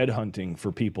go headhunting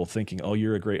for people thinking, oh,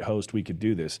 you're a great host, we could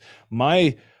do this.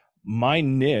 My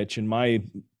niche and my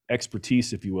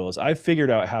expertise, if you will, is I've figured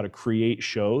out how to create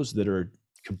shows that are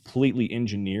completely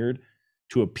engineered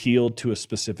to appeal to a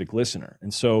specific listener.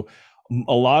 And so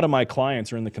a lot of my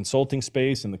clients are in the consulting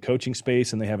space and the coaching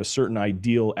space, and they have a certain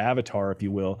ideal avatar, if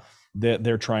you will, that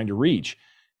they're trying to reach.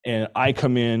 And I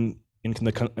come in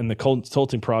the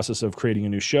consulting process of creating a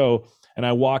new show, and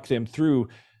I walk them through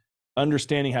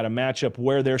understanding how to match up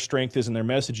where their strength is in their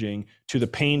messaging to the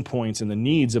pain points and the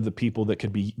needs of the people that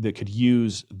could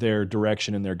use their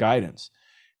direction and their guidance.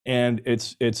 And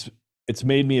it's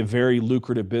made me a very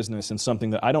lucrative business, and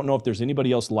something that I don't know if there's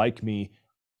anybody else like me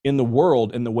in the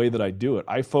world in the way that I do it.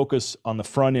 I focus on the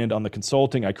front end, on the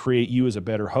consulting. I create you as a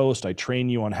better host. I train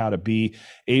you on how to be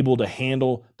able to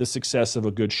handle the success of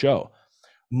a good show.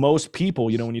 Most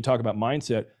people, you know, when you talk about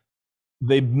mindset,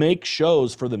 they make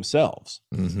shows for themselves.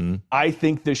 Mm-hmm. I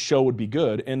think this show would be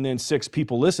good. And then 6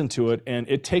 people listen to it. And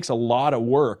it takes a lot of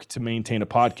work to maintain a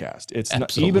podcast. It's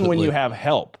not, even when you have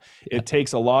help, it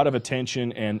takes a lot of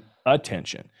intention and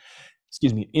attention.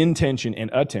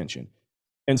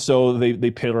 And so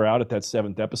they peter out at that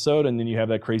 7th episode. And then you have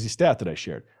that crazy stat that I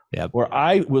shared. Yep. Where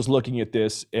I was looking at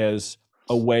this as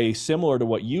a way similar to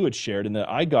what you had shared, and that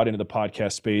I got into the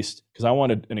podcast space because I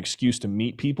wanted an excuse to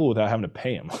meet people without having to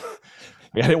pay them.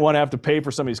 I didn't want to have to pay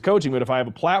for somebody's coaching, but if I have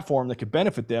a platform that could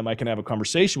benefit them, I can have a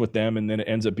conversation with them, and then it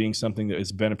ends up being something that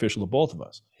is beneficial to both of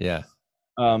us. Yeah.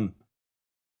 The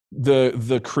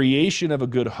creation of a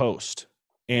good host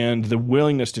and the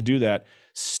willingness to do that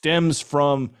stems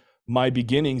from my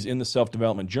beginnings in the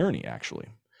self-development journey, actually.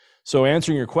 So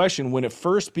answering your question, when it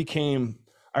first became,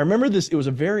 I remember this, it was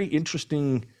a very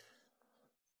interesting,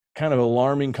 kind of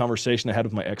alarming conversation I had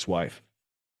with my ex-wife.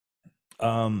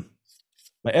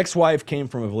 My ex-wife came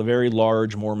from a very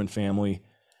large Mormon family,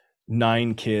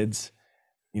 9 kids,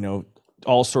 you know,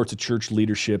 all sorts of church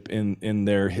leadership in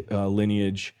their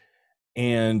lineage,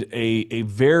 and a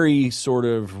very sort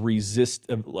of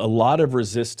a lot of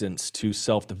resistance to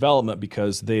self-development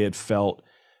because they had felt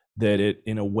that it,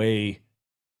 in a way,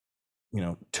 you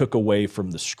know, took away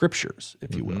from the scriptures,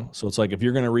 if you will. So it's like, if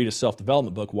you're going to read a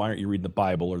self-development book, why aren't you reading the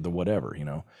Bible or the whatever, you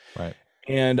know? Right.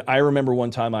 And I remember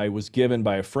one time I was given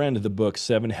by a friend the book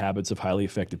 7 Habits of Highly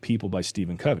Effective People by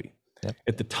Stephen Covey. Yep.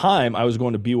 At the time, I was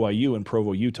going to BYU in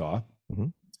Provo, Utah. Mm-hmm.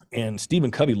 And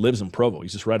Stephen Covey lives in Provo.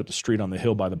 He's just right up the street on the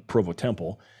hill by the Provo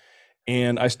Temple.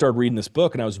 And I started reading this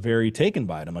book, and I was very taken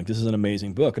by it. I'm like, this is an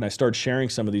amazing book. And I started sharing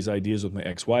some of these ideas with my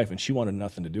ex-wife, and she wanted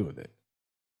nothing to do with it.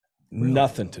 Really?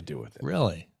 Nothing to do with it.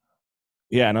 Really?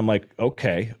 Yeah. And I'm like,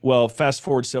 okay. Well, fast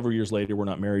forward several years later, we're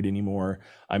not married anymore.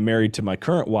 I'm married to my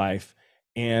current wife,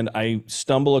 and I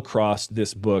stumble across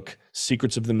this book,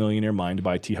 Secrets of the Millionaire Mind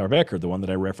by T. Harv Eker, the one that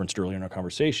I referenced earlier in our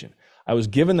conversation. I was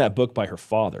given that book by her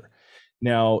father.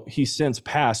 Now, he's since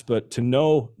passed, but to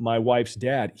know my wife's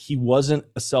dad, he wasn't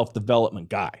a self-development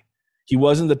guy. He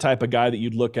wasn't the type of guy that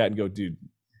you'd look at and go, dude,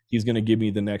 he's going to give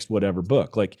me the next whatever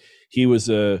book. Like, he was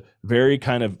a very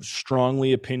kind of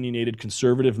strongly opinionated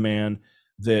conservative man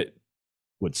that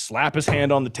would slap his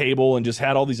hand on the table and just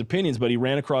had all these opinions, but he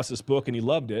ran across this book and he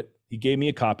loved it. He gave me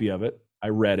a copy of it. I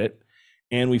read it.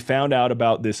 And we found out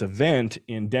about this event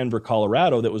in Denver,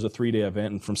 Colorado, that was a 3-day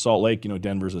event. And from Salt Lake,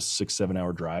 Denver's a 6-7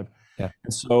 hour drive. Yeah.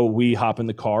 And so we hop in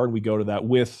the car and we go to that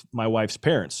with my wife's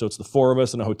parents. So it's the 4 of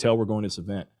us in a hotel. We're going to this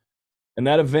event. And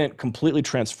that event completely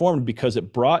transformed because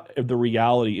it brought the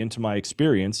reality into my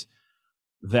experience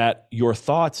that your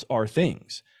thoughts are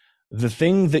things. The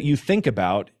thing that you think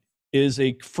about is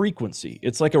a frequency.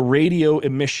 It's like a radio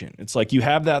emission. It's like you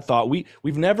have that thought.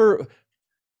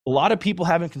 A lot of people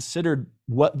haven't considered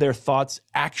what their thoughts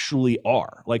actually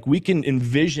are. Like, we can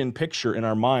envision picture in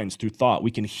our minds through thought.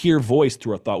 We can hear voice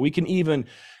through our thought. We can even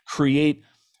create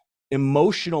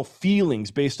emotional feelings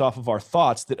based off of our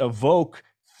thoughts that evoke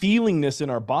feelingness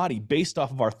in our body based off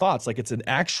of our thoughts. Like, it's an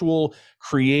actual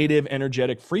creative,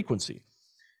 energetic frequency.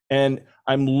 And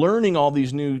I'm learning all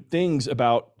these new things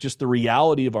about just the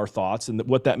reality of our thoughts and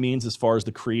what that means as far as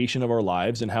the creation of our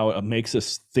lives and how it makes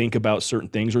us think about certain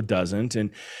things or doesn't.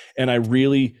 And I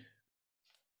really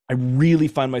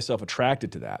find myself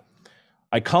attracted to that.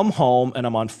 I come home and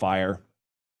I'm on fire,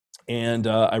 and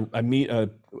I meet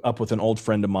up with an old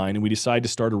friend of mine, and we decide to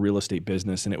start a real estate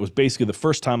business. And it was basically the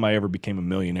first time I ever became a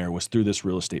millionaire was through this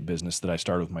real estate business that I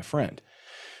started with my friend.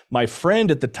 My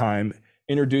friend at the time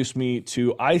introduced me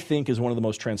to, I think, is one of the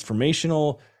most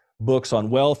transformational books on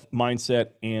wealth,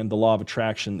 mindset, and the law of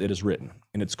attraction that is written.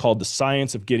 And it's called The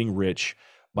Science of Getting Rich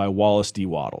by Wallace D.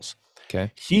 Wattles.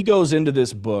 Okay. He goes into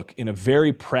this book in a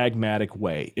very pragmatic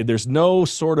way. There's no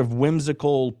sort of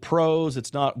whimsical prose.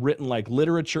 It's not written like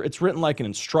literature. It's written like an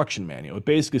instruction manual. It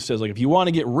basically says, like, if you want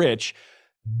to get rich,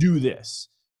 do this.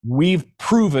 We've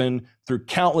proven through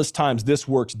countless times this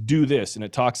works, do this. And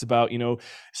it talks about,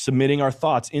 submitting our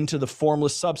thoughts into the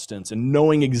formless substance and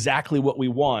knowing exactly what we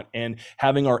want and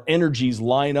having our energies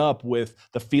line up with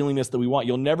the feelingness that we want.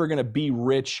 You're never going to be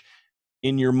rich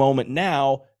in your moment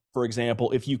now, for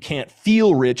example, if you can't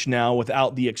feel rich now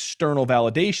without the external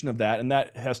validation of that. And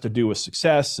that has to do with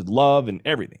success and love and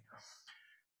everything.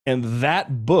 And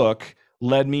that book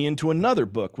led me into another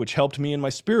book, which helped me in my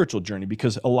spiritual journey,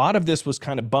 because a lot of this was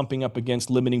kind of bumping up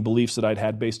against limiting beliefs that I'd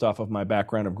had based off of my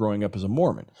background of growing up as a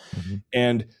Mormon. Mm-hmm.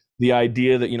 And the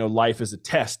idea that, life is a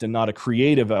test and not a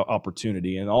creative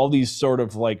opportunity, and all these sort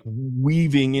of like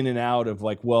weaving in and out of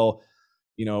like, well,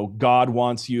 God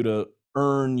wants you to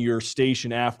earn your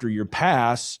station after your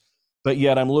pass, but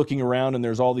yet I'm looking around and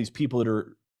there's all these people that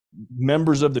are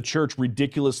members of the church,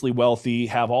 ridiculously wealthy,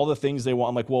 have all the things they want.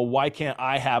 I'm like, well, why can't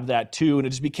I have that too? And it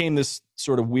just became this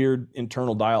sort of weird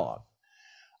internal dialogue.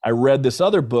 I read this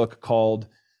other book called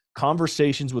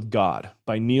Conversations with God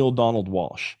by Neale Donald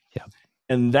Walsch. Yeah.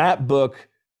 And that book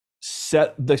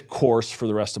set the course for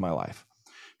the rest of my life,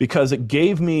 because it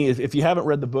gave me, if you haven't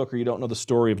read the book or you don't know the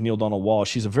story of Neale Donald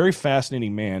Walsch, he's a very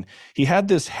fascinating man. He had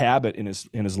this habit in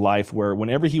his life where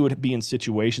whenever he would be in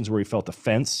situations where he felt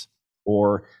offense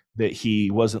or that he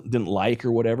didn't like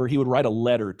or whatever, he would write a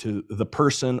letter to the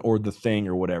person or the thing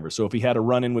or whatever. So if he had a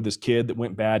run-in with his kid that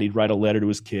went bad, he'd write a letter to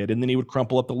his kid, and then he would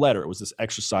crumple up the letter. It was this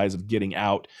exercise of getting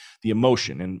out the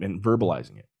emotion and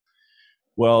verbalizing it.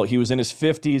 Well, he was in his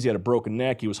 50s. He had a broken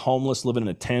neck. He was homeless, living in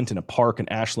a tent in a park in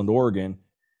Ashland, Oregon.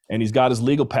 And he's got his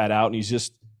legal pad out, and he's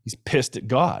pissed at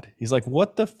God. He's like,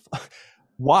 what the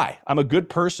why? I'm a good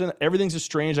person. Everything's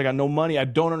strange. I got no money. I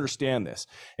don't understand this.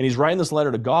 And he's writing this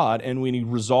letter to God. And when he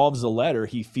resolves the letter,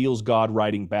 he feels God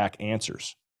writing back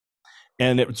answers.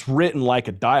 And it's written like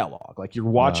a dialogue, like you're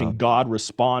watching God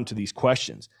respond to these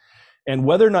questions. And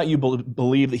whether or not you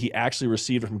believe that he actually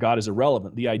received it from God is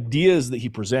irrelevant. The ideas that he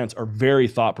presents are very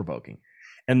thought-provoking.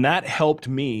 And that helped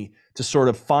me to sort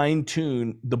of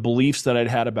fine-tune the beliefs that I'd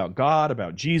had about God,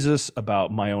 about Jesus,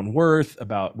 about my own worth,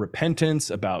 about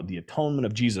repentance, about the atonement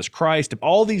of Jesus Christ,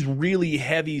 all these really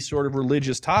heavy sort of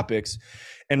religious topics,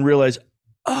 and realize,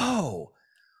 oh,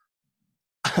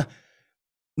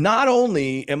 not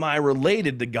only am I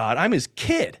related to God, I'm his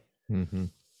kid. Mm-hmm.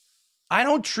 I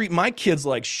don't treat my kids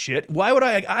like shit. Why would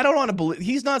I don't want to believe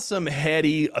he's not some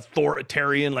heady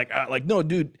authoritarian. Like, no,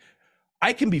 dude,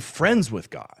 I can be friends with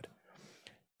God.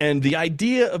 And the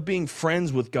idea of being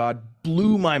friends with God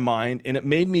blew my mind. And it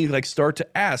made me like start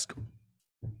to ask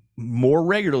more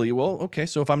regularly, well, okay,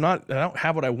 so if I don't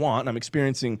have what I want, and I'm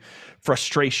experiencing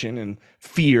frustration and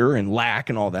fear and lack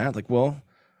and all that, like, well,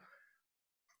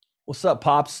 what's up,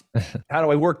 Pops? How do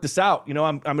I work this out? You know,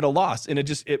 I'm at a loss. And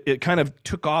it kind of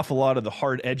took off a lot of the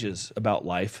hard edges about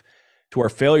life to where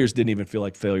failures didn't even feel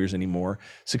like failures anymore.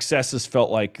 Successes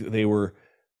felt like they were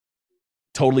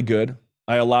totally good.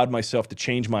 I allowed myself to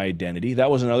change my identity. That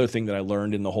was another thing that I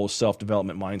learned in the whole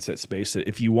self-development mindset space, that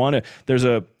if you want to, there's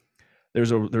a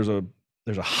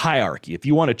hierarchy. If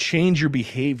you want to change your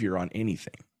behavior on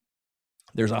anything,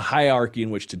 there's a hierarchy in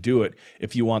which to do it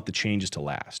if you want the changes to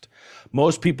last.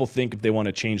 Most people think if they want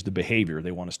to change the behavior,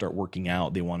 they want to start working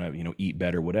out, they want to, eat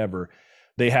better, whatever,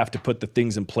 they have to put the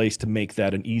things in place to make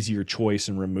that an easier choice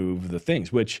and remove the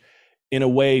things, which in a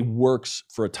way works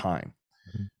for a time.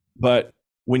 Mm-hmm. But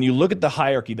when you look at the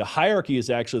hierarchy is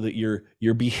actually that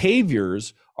your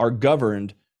behaviors are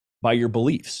governed by your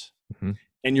beliefs. Mm-hmm.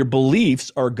 And your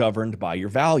beliefs are governed by your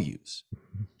values.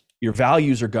 Your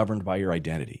values are governed by your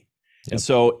identity. Yep. And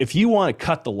so if you want to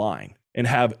cut the line and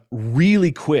have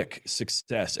really quick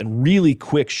success and really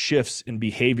quick shifts in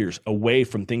behaviors away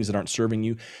from things that aren't serving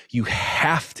you, you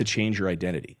have to change your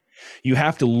identity. You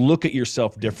have to look at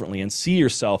yourself differently and see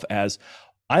yourself as,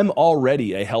 I'm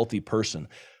already a healthy person.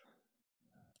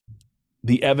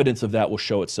 The evidence of that will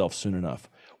show itself soon enough.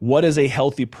 What does a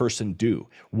healthy person do?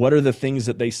 What are the things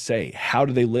that they say? How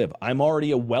do they live? I'm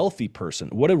already a wealthy person.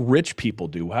 What do rich people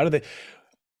do?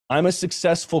 I'm a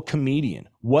successful comedian.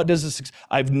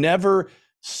 I've never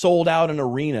sold out an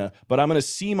arena, but I'm going to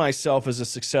see myself as a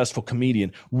successful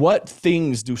comedian. What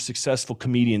things do successful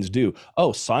comedians do?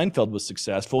 Oh, Seinfeld was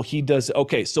successful. He does.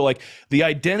 Okay. So like the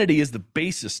identity is the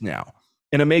basis now.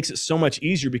 And it makes it so much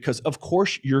easier because, of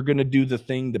course, you're going to do the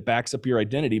thing that backs up your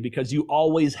identity because you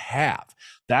always have.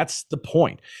 That's the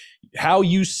point. How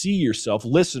you see yourself,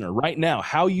 listener, right now,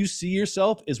 how you see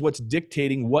yourself is what's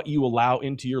dictating what you allow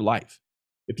into your life.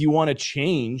 If you want to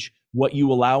change what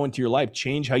you allow into your life,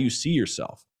 change how you see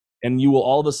yourself. And you will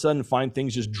all of a sudden find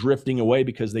things just drifting away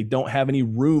because they don't have any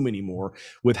room anymore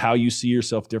with how you see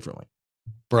yourself differently.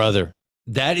 Brother.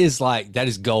 That is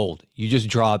gold. You just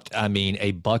dropped,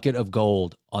 a bucket of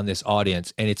gold on this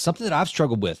audience. And it's something that I've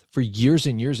struggled with for years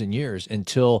and years and years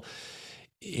until,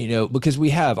 because we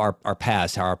have our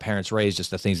past, how our parents raised us,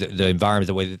 the environment,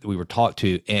 the way that we were taught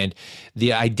to. And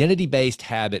the identity-based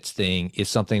habits thing is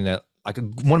something that, like,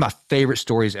 one of my favorite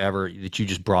stories ever that you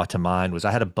just brought to mind was I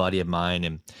had a buddy of mine.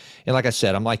 And like I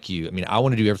said, I'm like you. I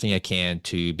want to do everything I can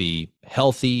to be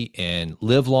healthy and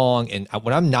live long. And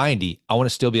when I'm 90, I want to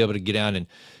still be able to get down and,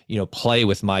 play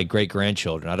with my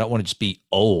great-grandchildren. I don't want to just be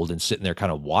old and sitting there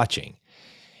kind of watching.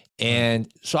 And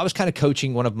so I was kind of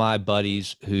coaching one of my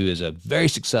buddies who is a very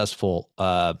successful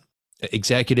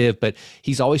executive, but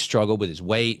he's always struggled with his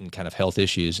weight and kind of health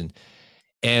issues.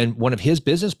 And one of his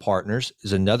business partners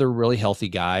is another really healthy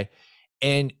guy.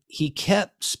 And he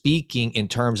kept speaking in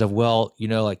terms of, well,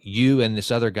 like you and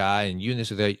this other guy and you and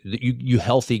this other, you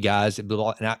healthy guys. Blah,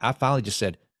 blah, blah. And I finally just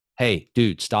said, hey,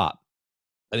 dude, stop.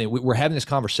 We're having this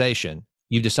conversation.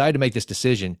 You've decided to make this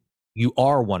decision. You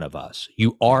are one of us.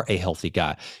 You are a healthy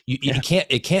guy.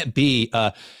 It can't be,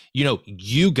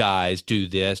 you guys do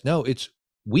this. No, it's,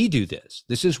 we do this.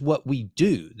 This is what we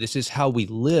do. This is how we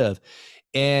live.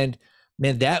 And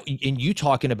man, and you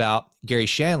talking about Gary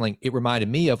Shandling, it reminded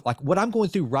me of like what I'm going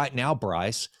through right now,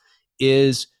 Bryce,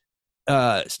 is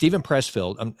Stephen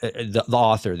Pressfield, the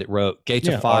author that wrote Gates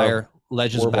of Fire,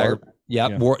 Legends of Bagger.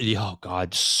 Oh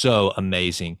God, so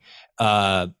amazing.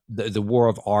 The War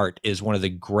of Art is one of the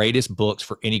greatest books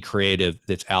for any creative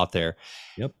that's out there.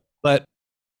 Yep. But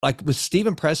like with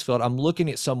Stephen Pressfield, I'm looking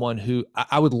at someone who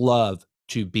I would love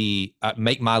to be,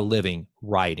 make my living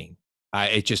writing.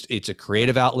 It's a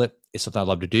creative outlet. It's something I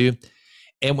love to do.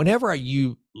 And whenever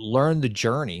you learn the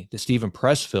journey that Stephen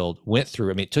Pressfield went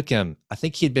through, it took him, I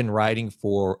think he had been writing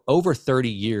for over 30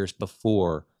 years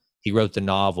before he wrote the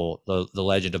novel, The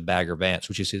Legend of Bagger Vance,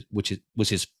 which was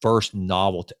his first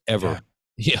novel to ever,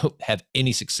 have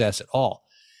any success at all.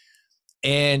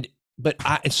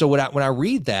 So when I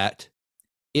read that,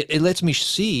 it lets me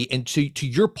see, and to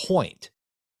your point,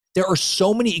 there are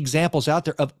so many examples out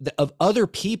there of other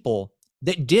people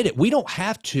that did it. We don't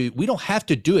have to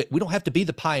do it. We don't have to be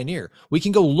the pioneer. We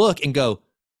can go look and go,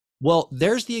 well,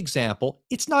 there's the example.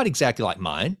 It's not exactly like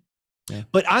mine,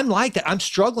 but I'm like that. I'm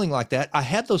struggling like that. I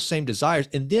have those same desires.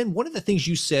 And then one of the things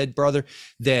you said, brother,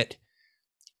 that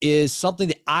is something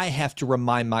that I have to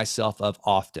remind myself of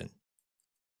often.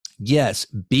 Yes,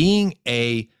 being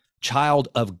a child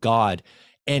of God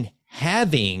and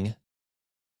having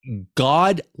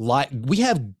God, like we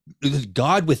have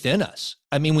God within us.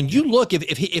 I mean, when you look,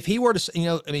 if he were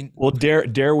to, I mean, well,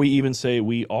 dare we even say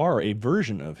we are a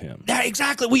version of him? That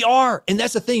exactly, we are, and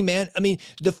that's the thing, man. I mean,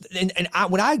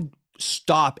 when I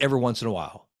stop every once in a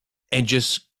while and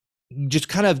just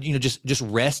kind of just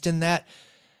rest in that,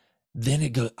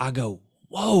 then I go,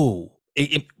 whoa,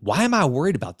 why am I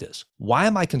worried about this? Why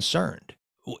am I concerned?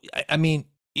 I mean,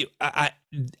 I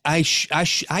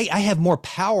have more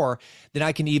power than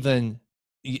I can even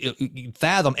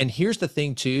fathom. And here's the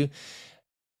thing too,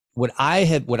 what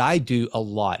I do a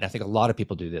lot, and I think a lot of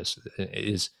people do this,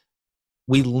 is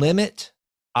we limit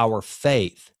our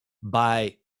faith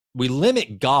we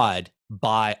limit God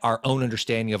by our own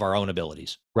understanding of our own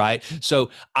abilities, right? So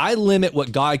I limit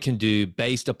what God can do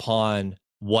based upon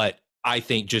what I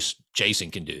think just Jason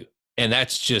can do. And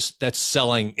that's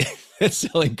selling, that's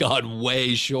selling God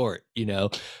way short, Yeah.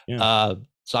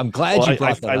 So I'm glad you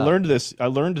brought that up. I learned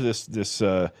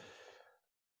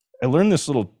this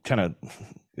little kind of,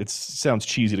 it sounds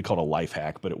cheesy to call it a life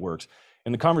hack, but it works.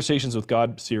 In the Conversations with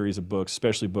God series of books,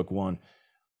 especially book 1,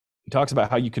 he talks about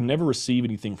how you can never receive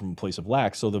anything from a place of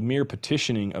lack. So the mere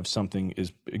petitioning of something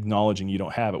is acknowledging you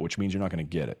don't have it, which means you're not going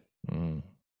to get it.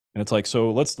 And it's like,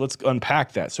 so let's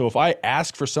unpack that. So if I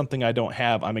ask for something I don't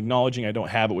have, I'm acknowledging I don't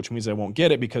have it, which means I won't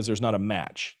get it because there's not a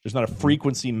match. There's not a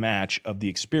frequency match of the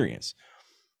experience.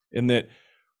 And that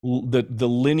the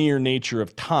linear nature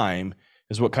of time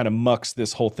is what kind of mucks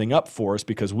this whole thing up for us,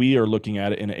 because we are looking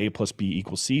at it in an A plus B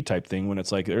equals C type thing, when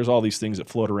it's like there's all these things that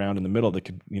float around in the middle that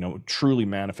could, truly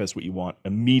manifest what you want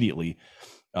immediately,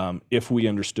 if we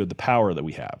understood the power that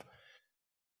we have.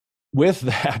 With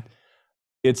that,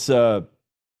 it's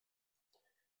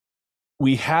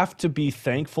we have to be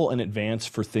thankful in advance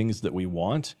for things that we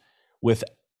want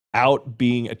without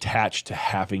being attached to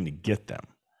having to get them.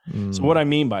 So what I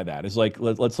mean by that is, like,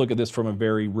 let's look at this from a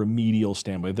very remedial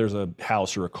standpoint. If there's a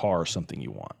house or a car or something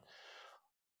you want,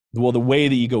 well, the way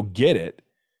that you go get it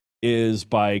is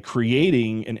by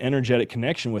creating an energetic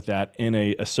connection with that in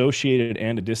a associated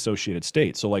and a dissociated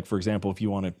state. So, like, for example, if you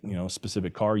want a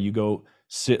specific car, you go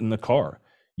sit in the car,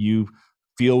 you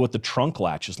feel what the trunk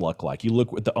latches look like, you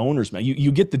look what the owner's man,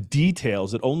 you get the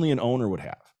details that only an owner would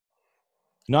have.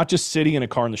 Not just sitting in a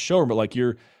car in the showroom, but like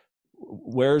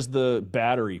where's the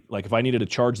battery? Like if I needed to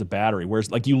charge the battery,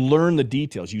 you learn the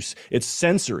details. It's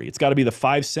sensory. It's got to be the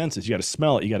 5 senses. You got to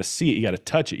smell it. You got to see it. You got to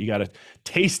touch it. You got to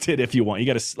taste it if you want. You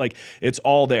got to, it's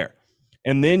all there.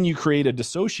 And then you create a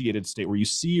dissociated state where you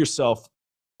see yourself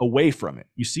away from it.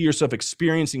 You see yourself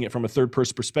experiencing it from a third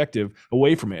person perspective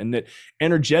away from it. And that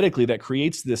energetically that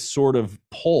creates this sort of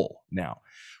pull now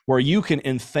where you can,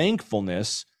 in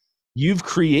thankfulness, you've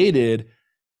created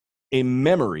a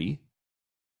memory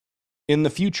in the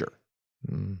future.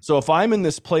 So if I'm in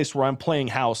this place where I'm playing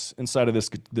house inside of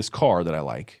this car that I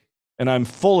like, and I'm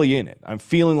fully in it, I'm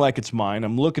feeling like it's mine,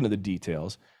 I'm looking at the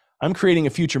details, I'm creating a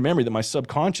future memory that my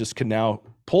subconscious can now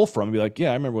pull from and be like, yeah,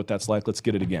 I remember what that's like. Let's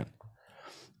get it again.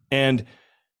 And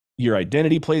your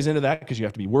identity plays into that because you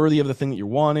have to be worthy of the thing that you're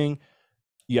wanting.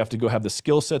 You have to go have the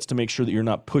skill sets to make sure that you're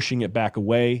not pushing it back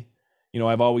away.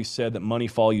 I've always said that money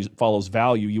follows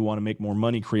value. You want to make more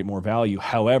money, create more value.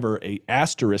 However, a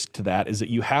asterisk to that is that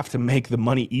you have to make the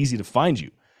money easy to find you.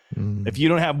 If you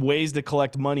don't have ways to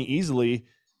collect money easily,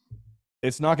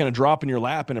 it's not going to drop in your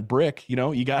lap in a brick.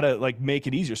 You got to make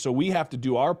it easier. So we have to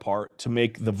do our part to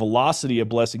make the velocity of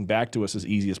blessing back to us as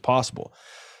easy as possible.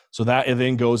 So that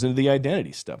then goes into the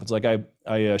identity stuff. It's like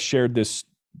I shared this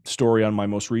story on my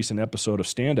most recent episode of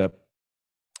Stand Up,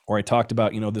 where I talked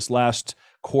about, this last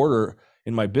quarter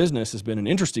in my business has been an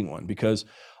interesting one because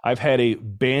I've had a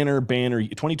banner.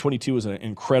 2022 was an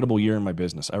incredible year in my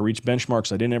business. I reached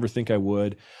benchmarks I didn't ever think I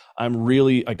would. I'm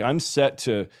really I'm set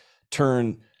to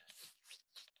turn.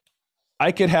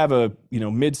 I could have a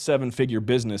mid 7-figure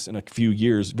business in a few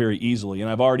years very easily, and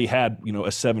I've already had a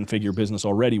 7-figure business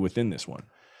already within this one,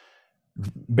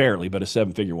 barely, but a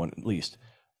 7-figure one at least.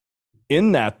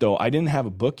 In that though, I didn't have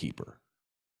a bookkeeper.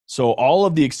 So all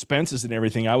of the expenses and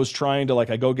everything, I was trying to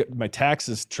I go get my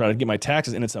taxes, try to get my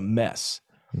taxes, and it's a mess.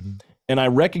 And I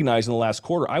recognized in the last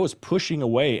quarter, I was pushing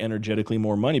away energetically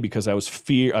more money because I was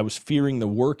fearing the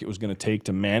work it was going to take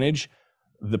to manage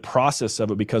the process of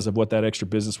it because of what that extra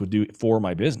business would do for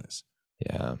my business.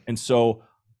 Yeah. And so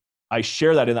I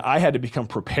share that, and I had to become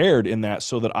prepared in that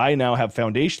so that I now have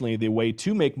foundationally the way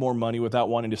to make more money without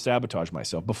wanting to sabotage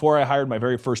myself. Before I hired my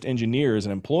very first engineer as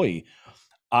an employee,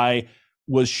 I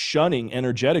was shunning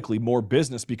energetically more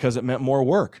business because it meant more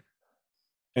work.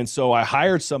 And so I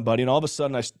hired somebody, and all of a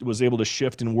sudden I was able to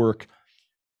shift and work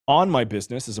on my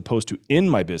business as opposed to in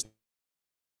my business.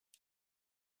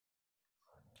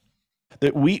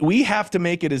 That we have to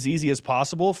make it as easy as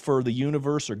possible for the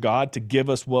universe or God to give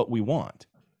us what we want.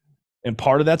 And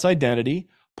part of that's identity.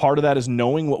 Part of that is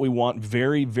knowing what we want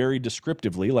very, very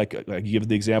descriptively. Like I give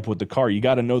the example with the car. You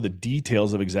got to know the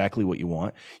details of exactly what you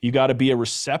want. You got to be a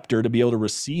receptor to be able to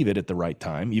receive it at the right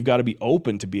time. You've got to be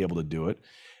open to be able to do it.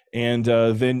 And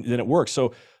then it works.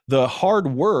 So the hard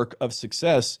work of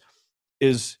success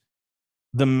is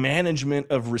the management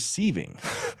of receiving.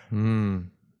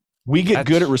 We get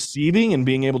good at receiving and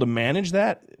being able to manage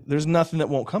that. There's nothing that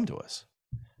won't come to us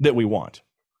that we want.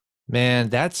 Man,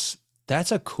 that's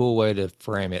a cool way to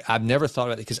frame it. I've never thought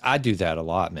about it because I do that a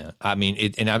lot, man. I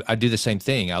mean, I do the same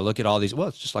thing. I look at all these, well,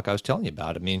 it's just like I was telling you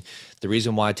about. I mean, the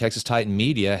reason why Texas Titan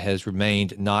Media has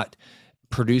remained not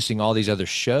producing all these other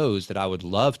shows that I would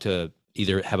love to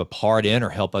either have a part in or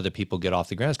help other people get off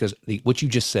the ground is because what you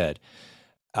just said,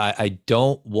 I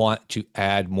don't want to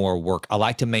add more work. I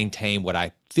like to maintain what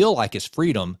I feel like is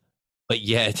freedom, but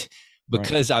yet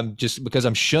because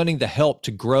I'm shunning the help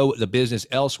to grow the business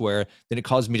elsewhere, then it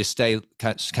causes me to stay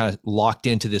kind of locked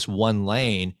into this one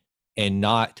lane and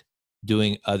not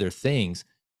doing other things.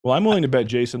 Well, I'm willing to bet,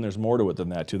 Jason, there's more to it than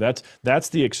that too. That's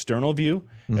the external view,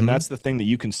 and that's the thing that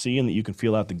you can see and that you can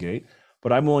feel out the gate.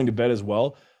 But I'm willing to bet as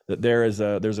well that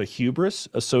there's a hubris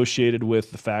associated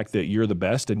with the fact that you're the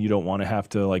best and you don't want to have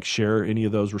to like share any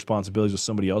of those responsibilities with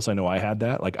somebody else. I know I had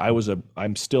that. Like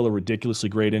I'm still a ridiculously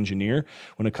great engineer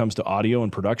when it comes to audio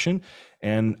and production.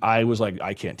 And I was like,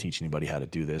 I can't teach anybody how to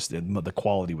do this. The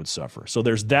quality would suffer. So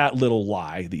there's that little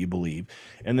lie that you believe.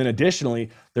 And then additionally,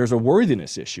 there's a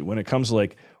worthiness issue when it comes to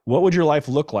like, what would your life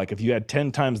look like if you had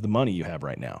 10 times the money you have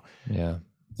right now? Yeah.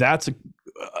 That's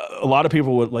a lot of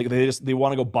people would like, they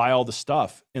want to go buy all the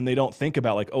stuff and they don't think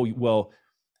about like, oh, well,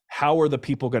 how are the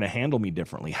people going to handle me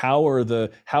differently? How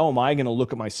am I going to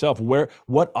look at myself?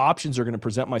 What options are going to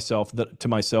present to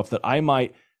myself that I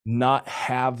might not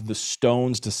have the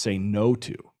stones to say no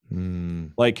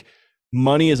to? Like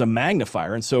money is a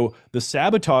magnifier. And so the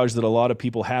sabotage that a lot of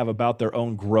people have about their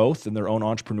own growth and their own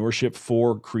entrepreneurship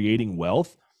for creating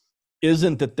wealth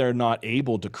isn't that they're not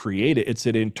able to create it. It's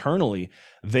that internally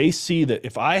they see that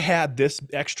if I had this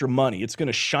extra money, it's going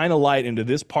to shine a light into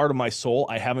this part of my soul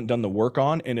I haven't done the work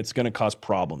on, and it's going to cause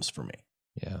problems for me.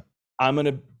 Yeah. I'm going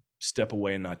to step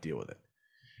away and not deal with it.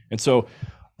 And so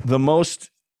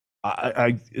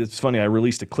it's funny, I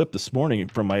released a clip this morning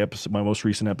from my most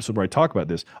recent episode where I talk about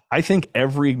this. I think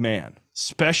every man,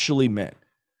 especially men,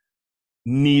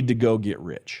 need to go get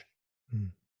rich.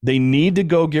 They need to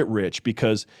go get rich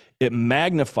because it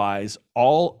magnifies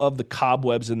all of the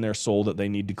cobwebs in their soul that they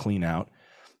need to clean out.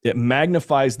 It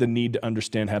magnifies the need to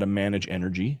understand how to manage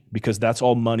energy because that's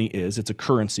all money is. It's a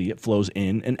currency. It flows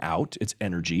in and out. It's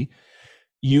energy.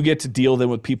 You get to deal then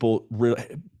with people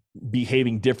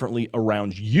behaving differently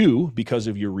around you because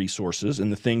of your resources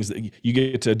and the things that you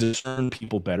get to discern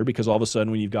people better because all of a sudden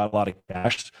when you've got a lot of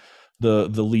cash, the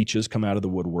leeches come out of the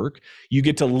woodwork. You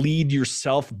get to lead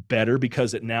yourself better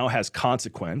because it now has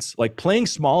consequence. Like playing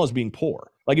small is being poor.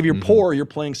 Like if you're poor, you're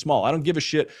playing small. I don't give a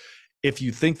shit if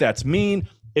you think that's mean.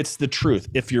 It's the truth.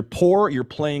 If you're poor, you're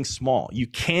playing small. You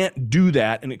can't do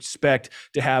that and expect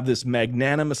to have this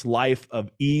magnanimous life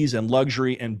of ease and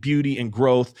luxury and beauty and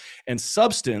growth and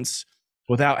substance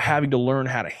without having to learn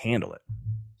how to handle it.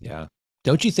 Yeah.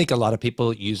 Don't you think a lot of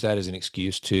people use that as an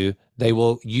excuse too? They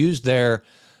will use their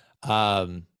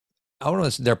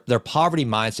their poverty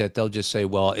mindset. They'll just say,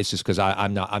 well, it's just because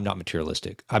I'm not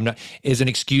materialistic. Is an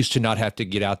excuse to not have to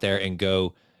get out there and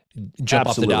go jump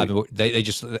Absolutely. off the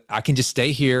dive. I can just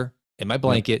stay here in my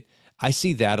blanket. I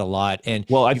see that a lot. And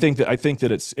well, I think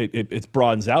that it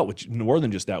broadens out with more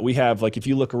than just that. We have, like, if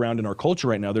you look around in our culture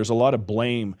right now, there's a lot of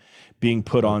blame being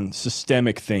put on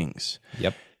systemic things.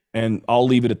 Yep. And I'll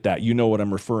leave it at that. You know what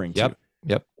I'm referring to.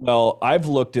 Yep. Well, I've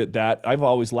looked at that. I've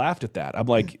always laughed at that. I'm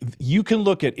like, you can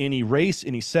look at any race,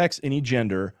 any sex, any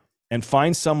gender, and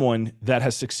find someone that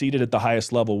has succeeded at the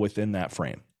highest level within that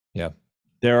frame. Yeah.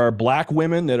 There are black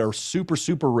women that are super,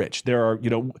 super rich. There are,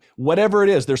 whatever it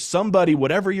is, there's somebody,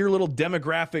 whatever your little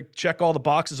demographic, check all the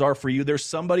boxes are for you, there's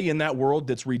somebody in that world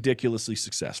that's ridiculously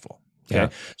successful. Okay. Yeah.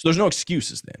 So there's no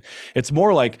excuses then. It's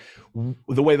more like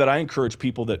the way that I encourage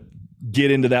people that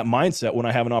get into that mindset when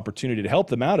I have an opportunity to help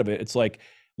them out of it. It's like,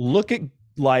 look at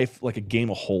life like a game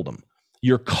of Hold'em.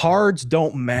 Your cards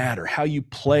don't matter. How you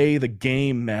play the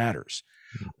game matters.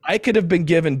 I could have been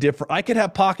given I could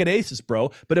have pocket aces,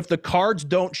 bro. But if the cards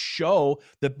don't show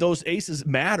that those aces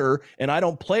matter and I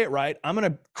don't play it right, I'm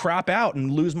going to crap out and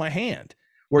lose my hand.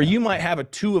 where you might have a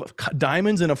 2 of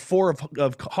diamonds and a 4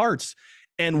 of hearts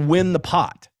and win the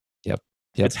pot. Yep.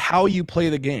 It's how you play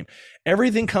the game.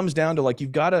 Everything comes down to, like,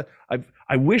 you've got to,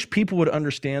 I wish people would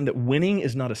understand that winning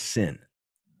is not a sin.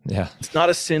 Yeah. It's not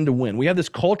a sin to win. We have this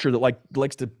culture that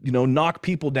likes to, knock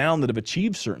people down that have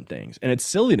achieved certain things. And it's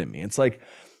silly to me. It's like,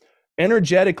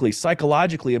 energetically,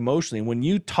 psychologically, emotionally, when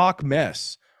you talk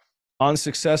mess on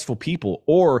successful people,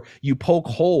 or you poke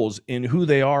holes in who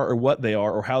they are or what they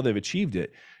are or how they've achieved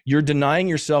it, you're denying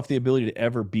yourself the ability to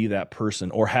ever be that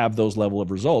person or have those level of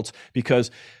results,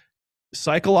 because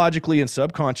psychologically and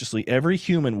subconsciously, every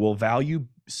human will value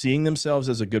seeing themselves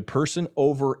as a good person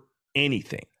over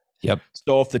anything. Yep.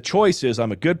 So if the choice is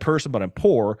I'm a good person, but I'm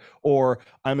poor, or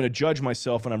I'm going to judge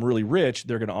myself and I'm really rich,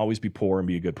 they're going to always be poor and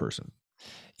be a good person.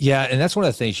 Yeah. And that's one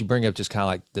of the things you bring up, just kind of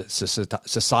like the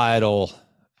societal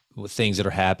things that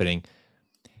are happening.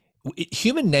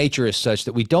 Human nature is such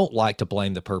that we don't like to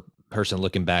blame the person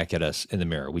looking back at us in the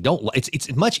mirror. We don't.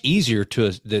 It's much easier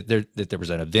that there was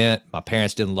an event. My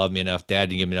parents didn't love me enough. Dad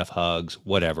didn't give me enough hugs.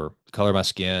 Whatever, the color of my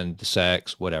skin, the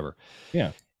sex, whatever.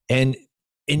 Yeah. And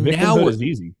victimhood is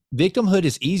easy. Victimhood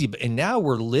is easy, and now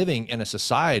we're living in a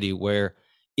society where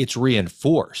it's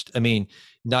reinforced. I mean,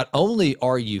 not only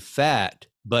are you fat,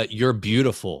 but you're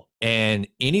beautiful. And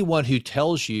anyone who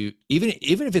tells you, even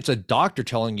if it's a doctor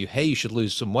telling you, hey, you should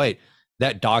lose some weight,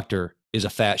 that doctor is a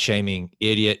fat shaming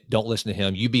idiot. Don't listen to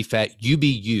him. You be fat, you be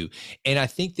you. And I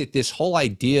think that this whole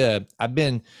idea, I've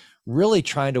been really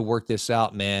trying to work this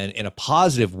out, man, in a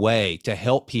positive way to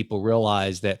help people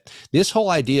realize that this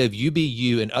whole idea of you be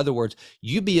you, in other words,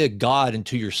 you be a God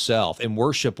unto yourself and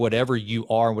worship whatever you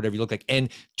are and whatever you look like. And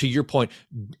to your point,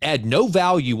 add no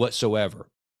value whatsoever.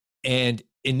 And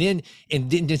then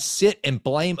just sit and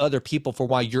blame other people for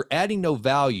why you're adding no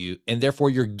value, and therefore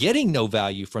you're getting no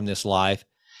value from this life.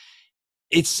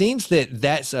 It seems that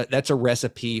that's a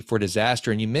recipe for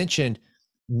disaster. And you mentioned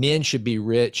men should be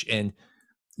rich, and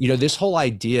this whole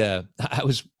idea. I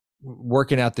was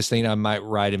working out this thing I might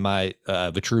write in my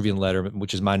Vitruvian letter,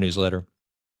 which is my newsletter,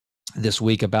 this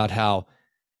week, about how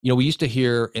we used to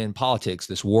hear in politics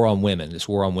this war on women. There's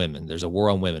a war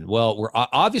on women. Well,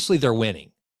 obviously they're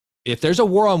winning. If there's a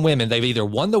war on women, they've either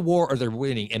won the war or they're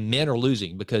winning, and men are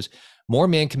losing, because more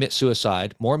men commit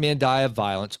suicide, more men die of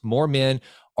violence, more men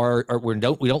we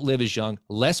don't live as young,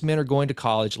 less men are going to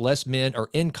college, less men are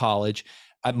in college,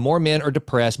 more men are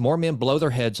depressed, more men blow their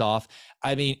heads off.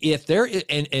 I mean, if there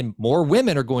and more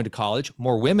women are going to college,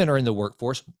 more women are in the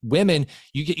workforce. Women,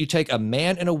 you take a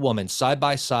man and a woman side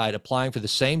by side applying for the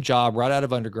same job right out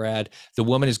of undergrad, the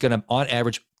woman is going to, on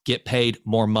average, get paid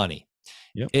more money.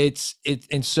 Yep.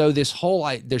 And so this whole,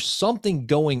 there's something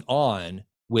going on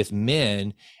with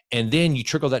men, and then you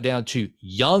trickle that down to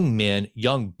young men,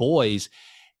 young boys,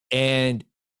 and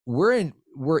we're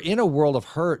in a world of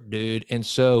hurt, dude. And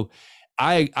so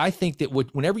I think that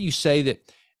whenever you say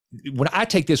that,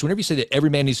 whenever you say that every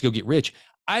man needs to go get rich,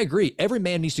 I agree. Every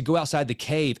man needs to go outside the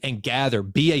cave and gather,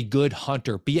 be a good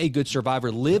hunter, be a good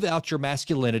survivor, live out your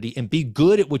masculinity and be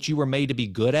good at what you were made to be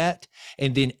good at.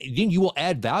 And then you will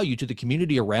add value to the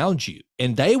community around you.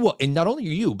 And they will, and not only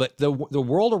you, but the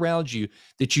world around you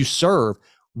that you serve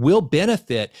will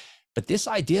benefit. But this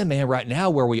idea, man, right now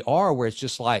where it's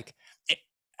just like,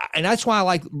 and that's why I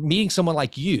like meeting someone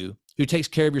like you who takes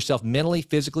care of yourself mentally,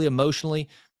 physically, emotionally,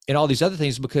 and all these other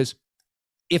things, because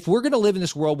if we're going to live in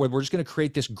this world where we're just going to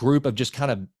create this group of just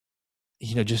kind of,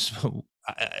 just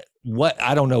what,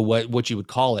 I don't know what you would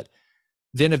call it,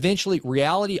 then eventually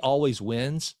reality always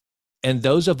wins. And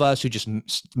those of us who just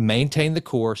maintain the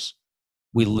course,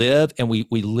 we live and we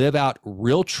live out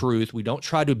real truth. We don't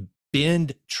try to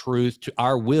bend truth to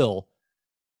our will.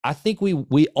 I think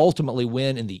we ultimately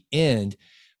win in the end,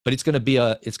 but it's going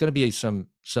to be some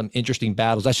interesting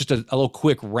battles. That's just a little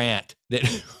quick rant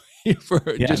that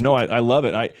I love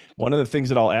it. One of the things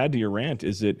that I'll add to your rant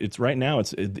is that it's right now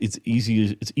it's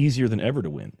easier than ever to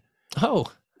win.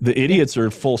 Oh, the idiots are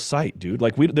full sight, dude.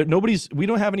 Like we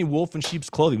don't have any wolf in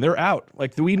sheep's clothing. They're out.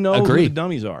 Like we know who the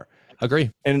dummies are. Agree.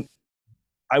 And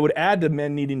I would add to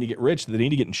men needing to get rich that they need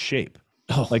to get in shape.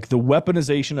 Oh. Like the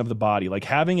weaponization of the body, like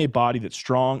having a body that's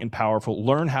strong and powerful,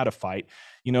 learn how to fight.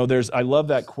 I love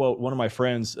that quote. One of my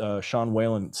friends, Sean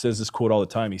Whalen, says this quote all the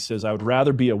time. He says, I would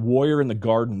rather be a warrior in the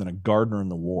garden than a gardener in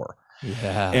the war.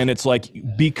 Yeah. And it's like,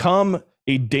 become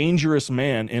a dangerous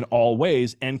man in all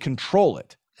ways and control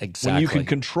it. Exactly. When you can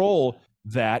control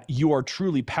that, you are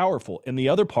truly powerful. And the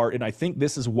other part, and I think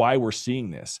this is why we're seeing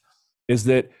this, is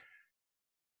that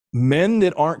men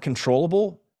that aren't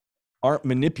controllable aren't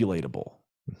manipulatable.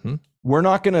 Mm-hmm. we're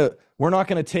not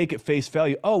gonna take at face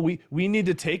value. Oh, we need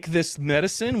to take this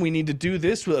medicine. We need to do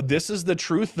this. This is the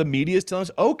truth. The media is telling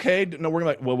us. Okay, no, we're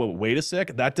like, whoa, wait a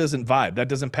sec. That doesn't vibe. That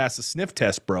doesn't pass the sniff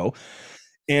test, bro.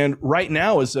 And right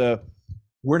now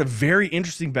we're in a very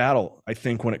interesting battle, I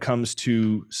think, when it comes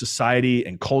to society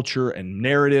and culture and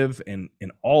narrative and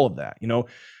all of that. You know,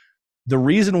 the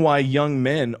reason why young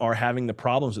men are having the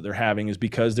problems that they're having is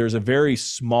because there's a very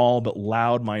small but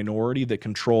loud minority that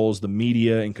controls the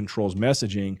media and controls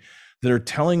messaging that are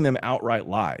telling them outright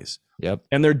lies. Yep.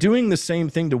 And they're doing the same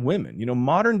thing to women. You know,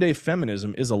 modern day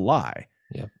feminism is a lie.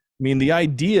 Yep. I mean, the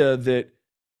idea that,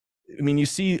 I mean, you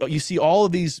see all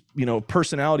of these, you know,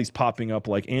 personalities popping up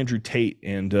like Andrew Tate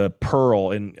and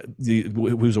Pearl, and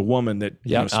who's a woman that,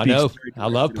 yeah, you know, I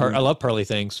love Pearly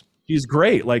things. She's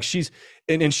great. Like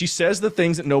and she says the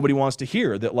things that nobody wants to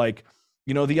hear, that, like,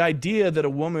 you know, the idea that a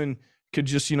woman could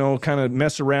just, you know, kind of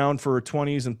mess around for her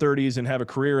 20s and 30s and have a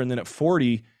career, and then at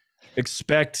 40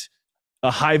 expect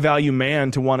a high value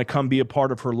man to want to come be a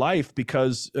part of her life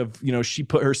because of, you know, she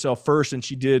put herself first and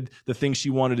she did the things she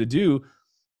wanted to do.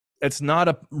 It's not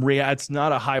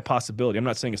a high possibility. I'm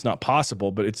not saying it's not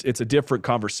possible, but it's a different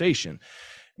conversation.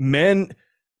 Men,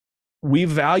 we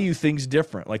value things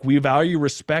different. Like, we value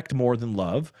respect more than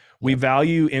love. We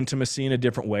value intimacy in a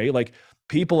different way. Like,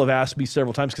 people have asked me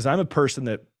several times, because I'm a person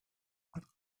that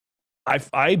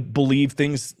I believe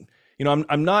things, you know,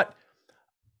 I'm not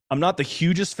the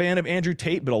hugest fan of Andrew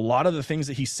Tate, but a lot of the things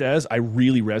that he says, I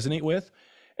really resonate with.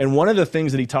 And one of the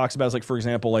things that he talks about is, like, for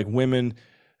example, like women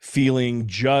feeling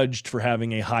judged for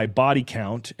having a high body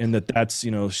count, and that's, you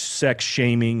know, sex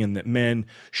shaming, and that men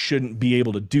shouldn't be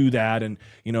able to do that. And,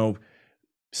 you know,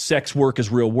 sex work is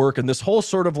real work, and this whole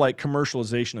sort of like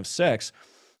commercialization of sex,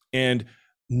 and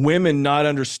women not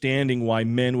understanding why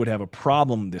men would have a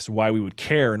problem with this, why we would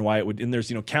care, and why it would. And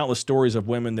there's, you know, countless stories of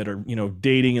women that are, you know,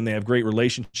 dating and they have great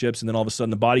relationships, and then all of a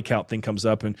sudden the body count thing comes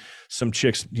up, and some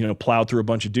chicks, you know, plowed through a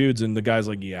bunch of dudes, and the guy's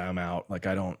like, yeah, I'm out. Like,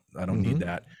 I don't need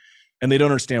that. And they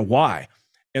don't understand why.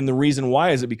 And the reason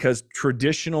why is it because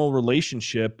traditional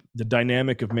relationship, the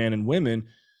dynamic of man and women,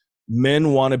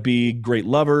 men want to be great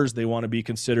lovers. They want to be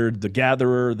considered the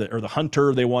gatherer, or the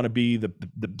hunter. They want to be the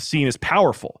seen as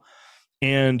powerful.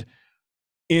 And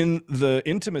in the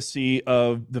intimacy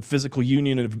of the physical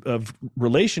union of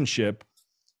relationship,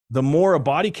 the more a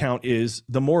body count is,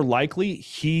 the more likely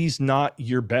he's not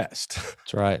your best.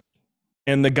 That's right.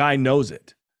 And the guy knows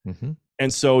it. Mm-hmm.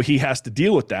 And so he has to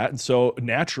deal with that. And so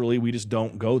naturally, we just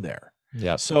don't go there.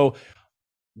 Yeah. So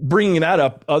bringing that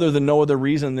up, other than no other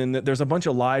reason than that there's a bunch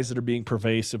of lies that are being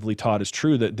pervasively taught as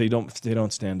true, that they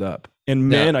don't stand up. And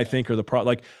men, I think, are the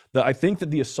problem. I think that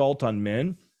the assault on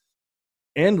men,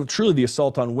 and truly the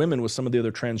assault on women, with some of the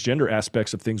other transgender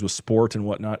aspects of things with sport and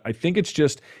whatnot, I think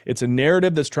it's a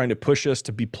narrative that's trying to push us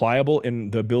to be pliable in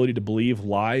the ability to believe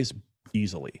lies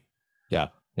easily. Yeah.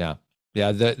 Yeah.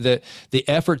 Yeah, the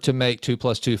effort to make 2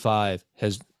 + 2 = 5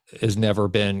 has never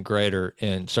been greater,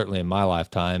 certainly in my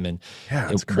lifetime. And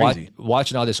it's crazy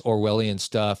watching all this Orwellian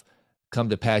stuff come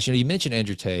to pass. You know, you mentioned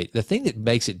Andrew Tate. The thing that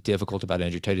makes it difficult about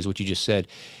Andrew Tate is what you just said.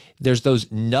 There's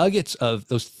those nuggets of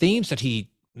those themes that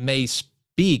he may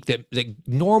speak that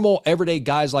normal everyday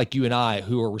guys like you and I,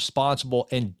 who are responsible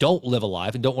and don't live a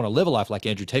life and don't want to live a life like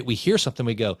Andrew Tate, we hear something,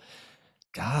 we go,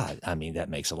 God, I mean, that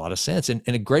makes a lot of sense. And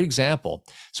a great example.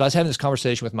 So I was having this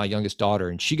conversation with my youngest daughter,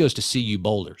 and she goes to CU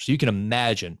Boulder. So you can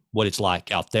imagine what it's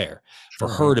like out there for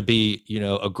her to be, you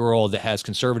know, a girl that has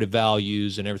conservative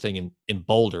values and everything in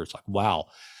Boulder. It's like, wow.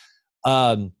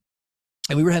 And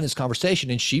we were having this conversation,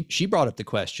 and she brought up the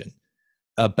question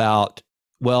about,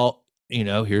 well, you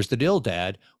know, here's the deal,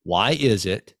 Dad. Why is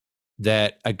it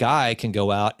that a guy can go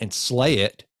out and slay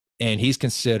it, and he's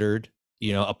considered,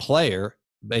 you know, a player,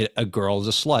 but a girl is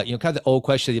a slut? You know, kind of the old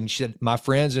question. She said, my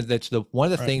friends, and that's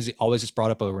one of the things that always gets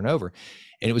brought up over and over.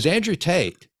 And it was Andrew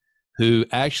Tate who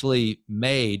actually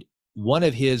made one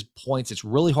of his points that's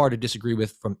really hard to disagree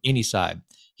with from any side.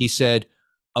 He said,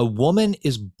 a woman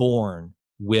is born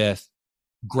with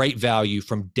great value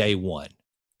from day one.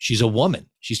 She's a woman.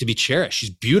 She's to be cherished. She's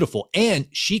beautiful. And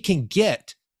she can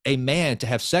get a man to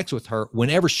have sex with her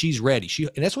whenever she's ready.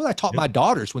 And that's what I taught my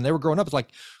daughters when they were growing up. It's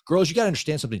like, girls, you got to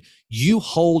understand something. You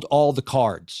hold all the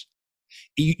cards.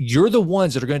 You're the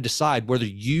ones that are going to decide whether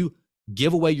you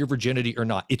give away your virginity or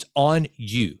not. It's on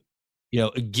you. You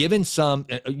know, given some,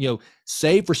 you know,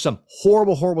 save for some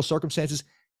horrible, horrible circumstances,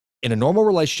 in a normal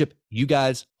relationship, you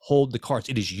guys hold the cards.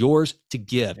 It is yours to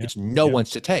give. It's no one's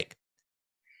to take.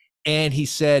 And he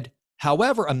said,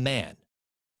 however, a man,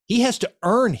 he has to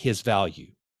earn his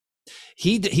value.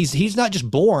 He's not just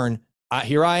born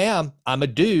here I am. I'm a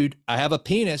dude. I have a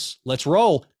penis. Let's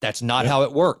roll. That's not how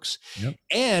it works. Yep.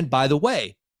 And by the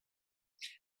way,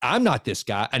 I'm not this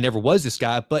guy. I never was this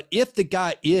guy. But if the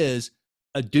guy is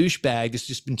a douchebag that's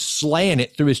just been slaying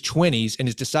it through his 20s and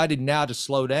has decided now to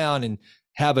slow down and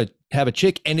have a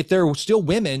chick, and if there are still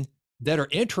women that are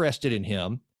interested in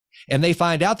him and they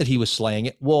find out that he was slaying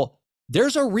it, well,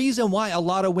 there's a reason why a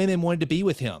lot of women wanted to be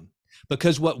with him,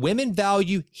 because what women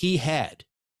value, he had.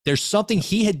 There's something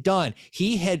he had done.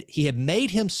 He had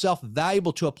made himself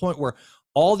valuable to a point where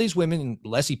all these women,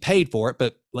 unless he paid for it,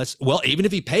 but even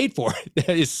if he paid for it,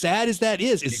 as sad as that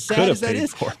is,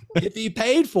 if he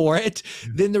paid for it,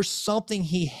 then there's something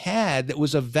he had that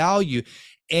was of value.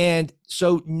 And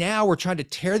so now we're trying to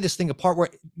tear this thing apart. We're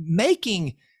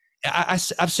making, I've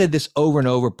said this over and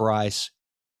over, Bryce,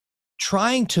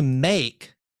 trying to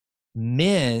make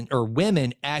men or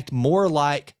women act more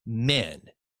like men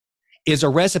is a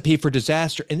recipe for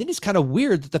disaster. And then it's kind of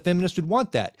weird that the feminists would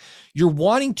want that. You're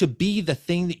wanting to be the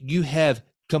thing that you have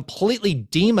completely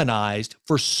demonized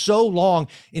for so long,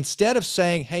 instead of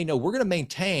saying, hey, no, we're going to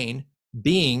maintain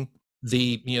being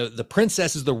the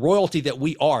princesses, the royalty that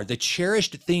we are, the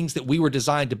cherished things that we were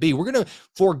designed to be. We're going to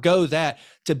forego that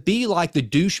to be like the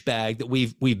douchebag that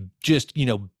we've just,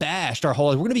 bashed our whole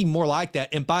life. We're going to be more like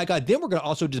that. And by God, then we're going to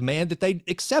also demand that they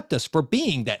accept us for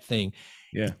being that thing.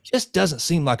 Yeah. It just doesn't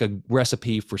seem like a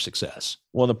recipe for success.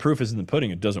 Well, the proof is in the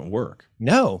pudding. It doesn't work.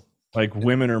 No. Like,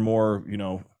 women are more,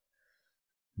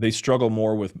 they struggle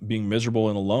more with being miserable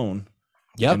and alone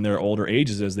in their older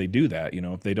ages as they do that.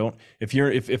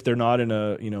 If they're not in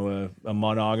a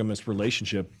monogamous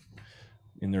relationship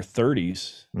in their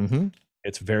 30s,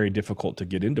 it's very difficult to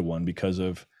get into one because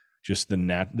of just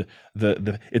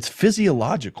it's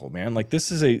physiological, man. Like,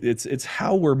 it's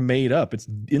how we're made up. It's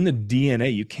in the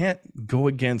DNA. You can't go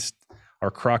against our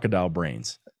crocodile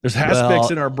brains. There's aspects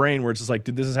in our brain where it's just like,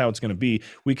 dude, this is how it's going to be.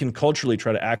 We can culturally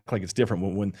try to act like it's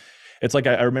different when it's like,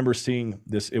 I remember seeing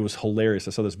this. It was hilarious.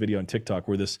 I saw this video on TikTok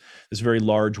where this very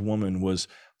large woman was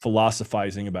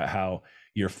philosophizing about how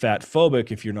you're fat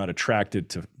phobic if you're not attracted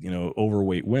to,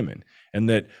 overweight women, and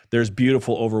that there's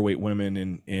beautiful overweight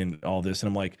women in all this. And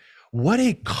I'm like, what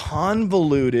a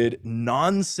convoluted,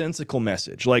 nonsensical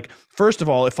message. Like, first of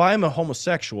all, if I'm a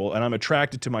homosexual and I'm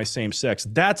attracted to my same sex,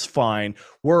 that's fine.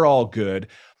 We're all good.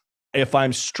 If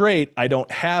I'm straight, I don't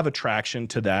have attraction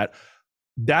to that.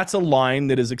 That's a line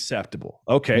that is acceptable.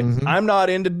 Okay. I'm not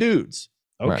into dudes.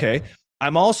 Okay. Right.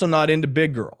 I'm also not into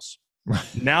big girls.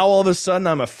 Now all of a sudden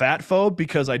I'm a fat phobe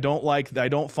because I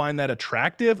don't find that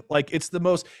attractive. Like, it's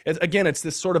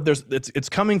this sort of, it's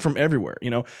coming from everywhere.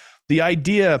 The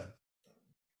idea,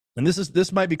 and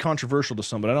this might be controversial to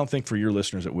some, but I don't think for your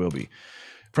listeners it will be.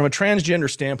 From a transgender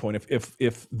standpoint,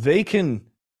 if they can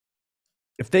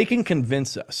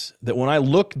convince us that when I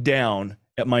look down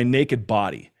at my naked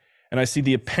body and I see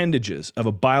the appendages of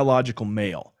a biological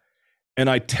male, and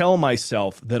I tell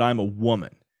myself that I'm a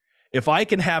woman, if I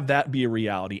can have that be a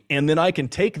reality, and then I can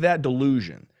take that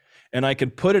delusion and I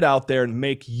can put it out there and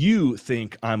make you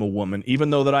think I'm a woman, even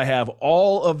though that I have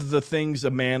all of the things a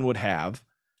man would have,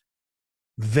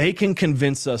 they can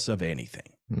convince us of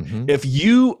anything. If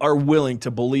you are willing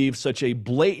to believe such a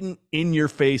blatant,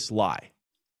 in-your-face lie,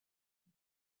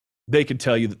 they could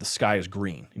tell you that the sky is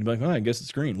green. You'd be like, I guess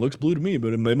it's green. Looks blue to me,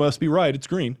 but it must be right. It's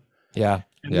green. Yeah.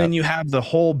 And then you have the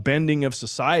whole bending of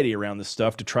society around this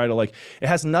stuff to try to, like, it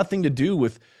has nothing to do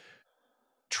with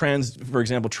for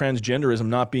example, transgenderism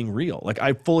not being real. Like,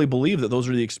 I fully believe that those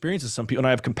are the experiences of some people, and I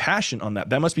have compassion on that.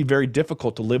 That must be very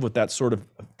difficult to live with that sort of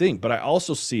thing. But I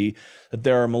also see that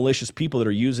there are malicious people that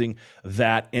are using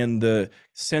that and the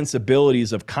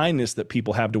sensibilities of kindness that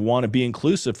people have to want to be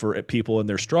inclusive for people in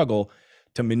their struggle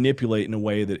to manipulate in a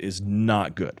way that is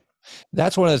not good.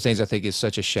 That's one of the things I think is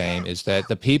such a shame, is that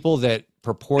the people that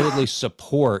purportedly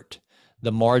support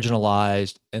the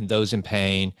marginalized and those in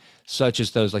pain, such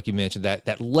as those, like you mentioned,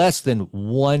 that less than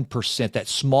 1%, that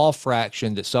small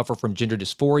fraction that suffer from gender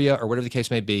dysphoria or whatever the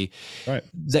case may be, right?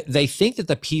 They think that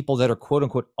the people that are quote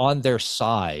unquote on their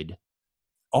side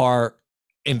are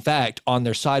in fact on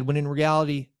their side, when in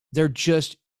reality, they're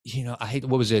just, I hate,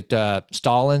 what was it?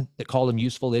 Stalin that called them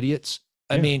useful idiots.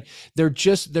 I mean, they're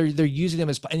using them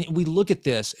as, and we look at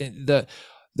this, and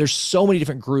there's so many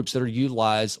different groups that are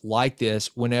utilized like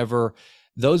this whenever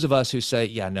those of us who say,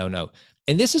 yeah, no.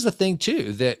 And this is the thing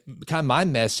too, that kind of my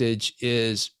message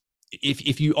is,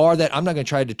 if you are that, I'm not going to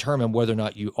try to determine whether or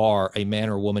not you are a man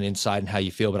or a woman inside and how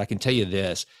you feel, but I can tell you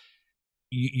this,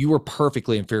 you are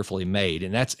perfectly and fearfully made.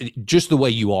 And that's just the way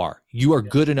you are. You are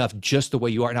good enough just the way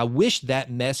you are. And I wish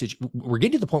that message, we're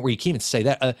getting to the point where you can't even say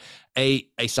that. A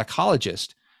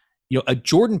psychologist a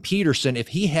Jordan Peterson, if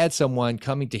he had someone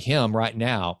coming to him right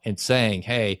now and saying,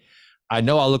 hey, I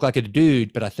know I look like a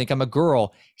dude, but I think I'm a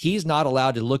girl, he's not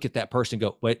allowed to look at that person and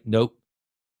go, wait, nope,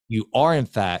 you are in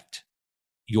fact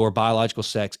your biological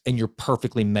sex and you're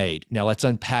perfectly made. Now let's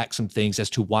unpack some things as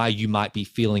to why you might be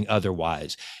feeling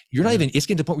otherwise. You're not even, it's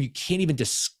getting to the point where you can't even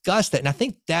discuss that. And I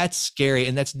think that's scary,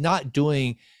 and that's not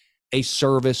doing a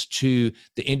service to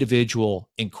the individual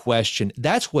in question.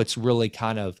 That's what's really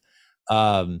kind of,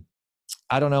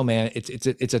 I don't know, man,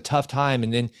 it's a tough time.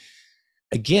 And then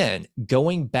again,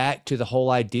 going back to the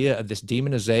whole idea of this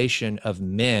demonization of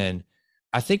men,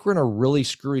 I think we're in a really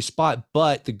screwy spot.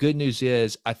 But the good news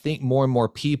is I think more and more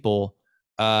people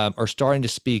are starting to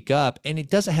speak up, and it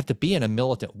doesn't have to be in a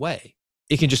militant way.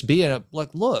 It can just be in a,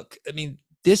 like, look, I mean,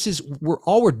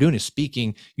 all we're doing is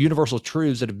speaking universal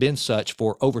truths that have been such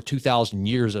for over 2,000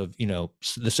 years of,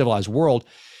 the civilized world.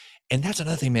 And that's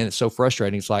another thing, man, that's so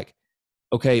frustrating. It's like,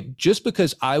 okay, just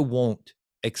because I won't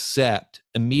accept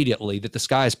immediately that the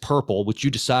sky is purple, which you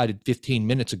decided 15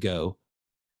 minutes ago,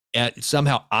 and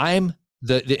somehow I'm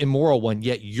the immoral one,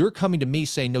 yet you're coming to me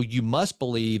saying, no, you must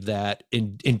believe that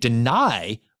and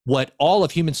deny what all of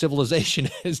human civilization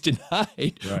has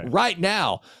denied right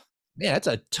now. Man, that's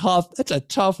a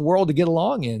tough world to get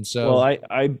along in. So, well,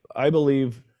 I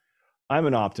believe, I'm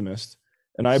an optimist,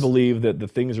 and I believe that the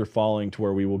things are falling to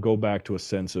where we will go back to a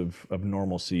sense of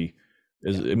normalcy.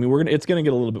 I mean, it's going to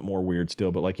get a little bit more weird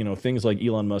still, but things like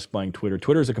Elon Musk buying Twitter.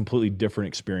 Twitter is a completely different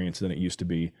experience than it used to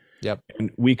be. Yep.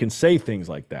 And we can say things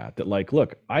like that like,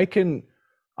 look, I can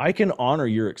honor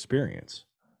your experience.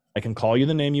 I can call you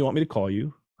the name you want me to call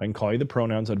you. I can call you the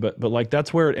pronouns, but like,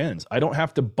 that's where it ends. I don't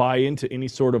have to buy into any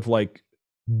sort of like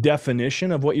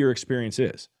definition of what your experience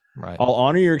is. Right. I'll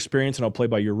honor your experience and I'll play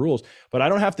by your rules, but I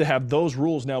don't have to have those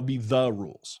rules now be the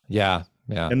rules. Yeah.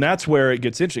 Yeah. And that's where it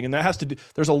gets interesting. And that has to do,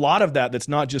 there's a lot of that's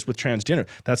not just with transgender.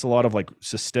 That's a lot of like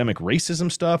systemic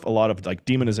racism stuff, a lot of like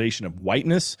demonization of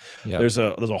whiteness. Yep. There's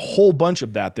a whole bunch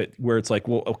of that where it's like,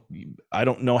 well, I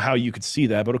don't know how you could see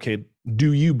that, but okay,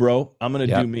 do you, bro? I'm going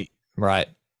to do me. Right.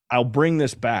 I'll bring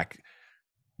this back.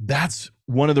 That's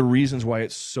one of the reasons why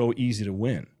it's so easy to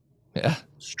win. Yeah.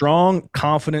 Strong,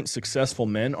 confident, successful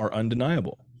men are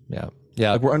undeniable. Yeah.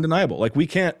 Yeah. Like, we're undeniable. Like, we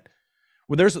can't,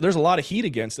 well, there's a lot of heat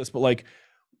against us, but like,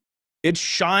 it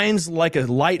shines like a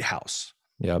lighthouse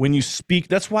when you speak.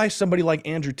 That's why somebody like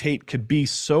Andrew Tate could be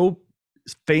so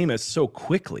famous so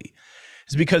quickly,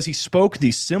 is because he spoke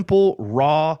these simple,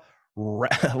 raw,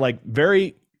 like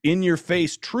very in your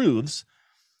face truths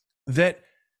that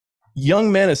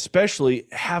young men especially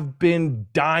have been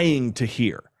dying to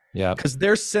hear. Yeah. Because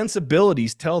their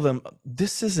sensibilities tell them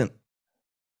that's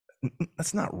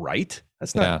not right.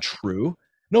 That's not true.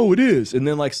 No, it is. And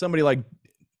then like somebody like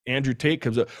Andrew Tate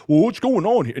comes up, well, what's going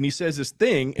on here? And he says this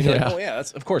thing, and you're like, oh yeah,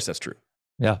 of course that's true.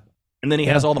 Yeah. And then he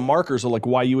has all the markers of like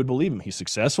why you would believe him. He's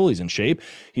successful. He's in shape.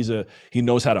 He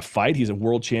knows how to fight. He's a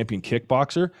world champion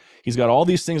kickboxer. He's got all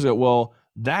these things that, well,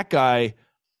 that guy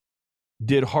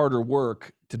did harder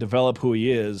work to develop who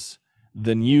he is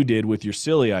than you did with your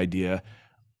silly idea.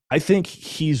 I think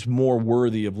he's more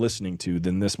worthy of listening to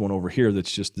than this one over here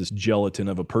that's just this gelatin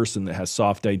of a person that has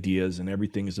soft ideas and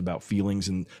everything is about feelings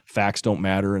and facts don't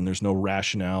matter and there's no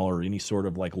rationale or any sort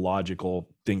of like logical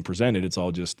thing presented. It's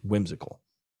all just whimsical.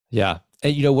 Yeah.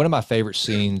 And one of my favorite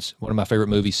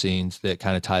movie scenes that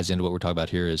kind of ties into what we're talking about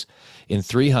here is in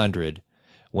 300,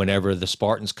 whenever the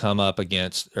Spartans come to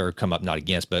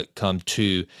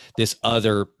this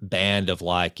other band of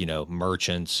like,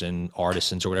 merchants and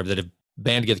artisans or whatever that have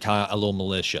band together, kind of a little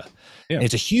militia. Yeah. And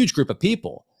it's a huge group of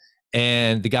people.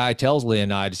 And the guy tells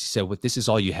Leonidas, he said, well, this is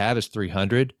all you have is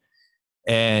 300.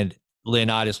 And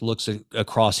Leonidas looks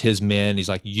across his men. He's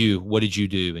like, you, what did you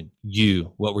do? And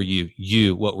you, what were you?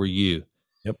 You, what were you?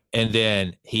 Yep. And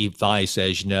then he finally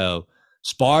says,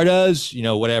 Sparta's,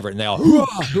 whatever. And they all,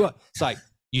 hoo-ah. It's like,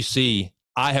 you see,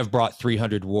 I have brought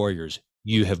 300 warriors.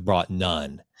 You have brought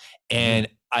none. And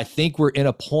I think we're in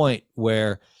a point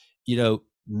where,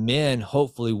 men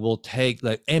hopefully will take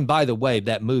and by the way,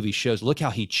 that movie shows, look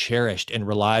how he cherished and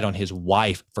relied on his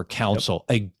wife for counsel.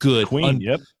 Yep. A good queen.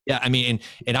 Yeah. I mean,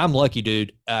 and I'm lucky,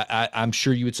 dude. I'm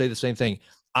sure you would say the same thing.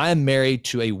 I'm married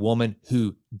to a woman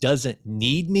who doesn't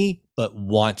need me, but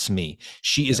wants me.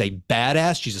 She is a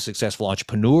badass. She's a successful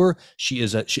entrepreneur.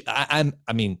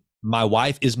 My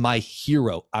wife is my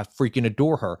hero. I freaking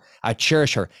adore her. I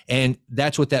cherish her. And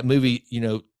that's what that movie,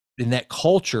 in that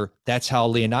culture, that's how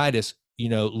Leonidas,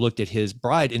 looked at his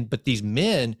bride. But these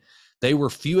men, they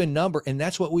were few in number, and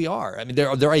that's what we are. I mean,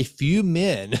 there are a few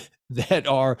men that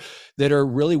are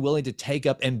really willing to take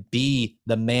up and be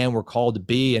the man we're called to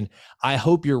be. And I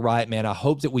hope you're right, man. I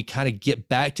hope that we kind of get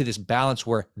back to this balance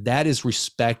where that is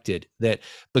respected, that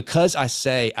because I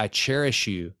say I cherish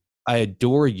you, I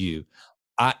adore you,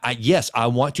 yes, I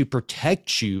want to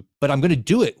protect you, but I'm going to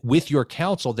do it with your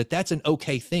counsel, that's an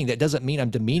okay thing. That doesn't mean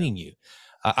I'm demeaning you.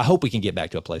 I hope we can get back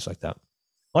to a place like that.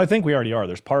 Well, I think we already are.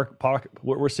 There's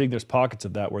what we're seeing. There's pockets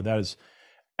of that where that is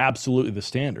absolutely the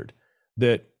standard.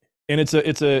 And it's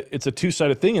a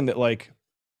two-sided thing in that, like,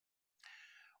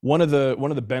 one of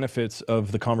the benefits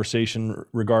of the conversation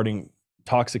regarding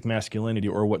toxic masculinity,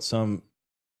 or what some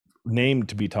name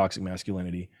to be toxic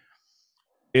masculinity,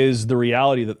 is the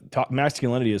reality that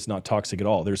masculinity is not toxic at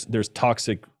all. There's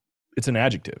toxic. It's an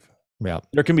adjective. Yeah.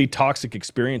 There can be toxic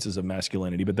experiences of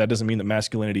masculinity, but that doesn't mean that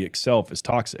masculinity itself is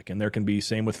toxic. And there can be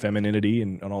same with femininity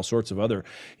and all sorts of other,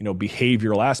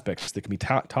 behavioral aspects that can be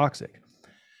toxic.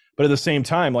 But at the same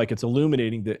time, like, it's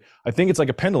illuminating that I think it's like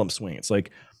a pendulum swing. It's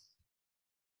like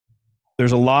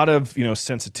there's a lot of,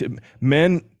 sensitive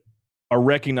men are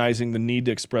recognizing the need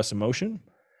to express emotion.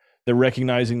 They're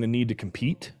recognizing the need to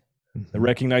compete. They're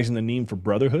recognizing the need for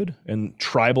brotherhood and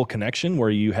tribal connection, where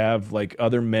you have like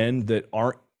other men that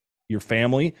aren't your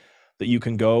family that you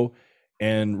can go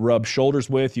and rub shoulders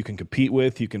with, you can compete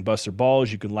with, you can bust their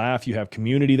balls, you can laugh, you have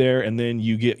community there, and then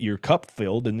you get your cup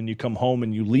filled, and then you come home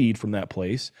and you lead from that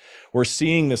place. We're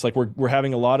seeing this, like, we're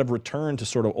having a lot of return to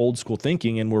sort of old school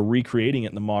thinking, and we're recreating it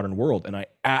in the modern world, and I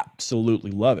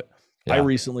absolutely love it. Yeah. I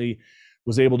recently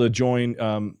was able to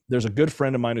join, there's a good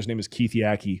friend of mine, his name is Keith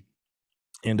Yackey,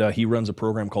 and he runs a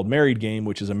program called Married Game,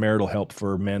 which is a marital help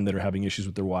for men that are having issues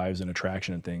with their wives and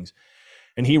attraction and things.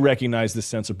 And he recognized this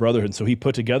sense of brotherhood. So he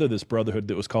put together this brotherhood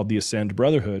that was called the Ascend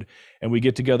Brotherhood. And we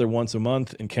get together once a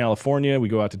month in California. We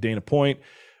go out to Dana Point.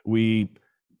 We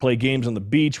play games on the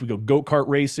beach. We go go-kart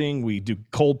racing. We do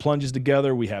cold plunges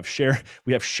together. We have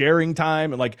sharing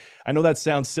time. And, like, I know that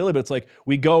sounds silly, but it's like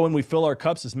we go and we fill our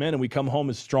cups as men, and we come home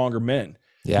as stronger men,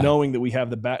 knowing that we have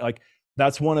the back. Like,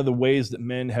 that's one of the ways that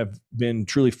men have been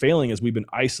truly failing, is we've been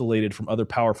isolated from other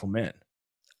powerful men.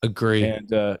 Agree. And,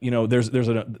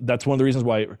 that's one of the reasons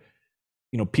why,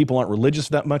 people aren't religious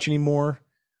that much anymore.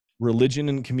 Religion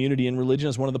and community in religion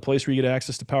is one of the places where you get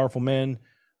access to powerful men.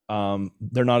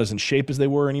 They're not as in shape as they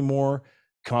were anymore.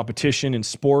 Competition in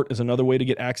sport is another way to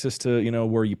get access to,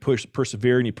 where you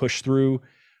persevere and you push through,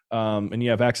 and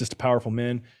you have access to powerful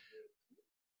men.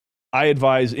 I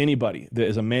advise anybody that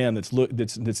is a man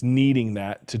that's needing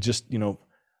that to just,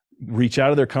 reach out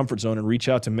of their comfort zone and reach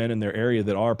out to men in their area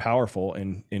that are powerful,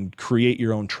 and create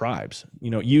your own tribes.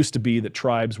 It used to be that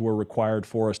tribes were required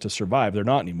for us to survive. They're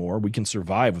not anymore. We can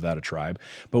survive without a tribe,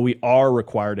 but we are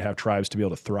required to have tribes to be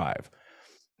able to thrive.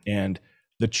 And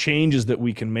the changes that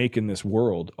we can make in this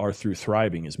world are through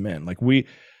thriving as men. Like,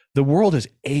 the world is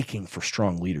aching for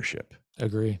strong leadership.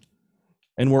 Agree.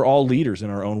 And we're all leaders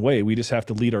in our own way. We just have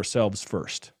to lead ourselves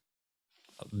first.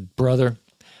 Brother,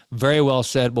 very well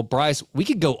said. Well, Bryce, we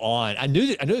could go on. I knew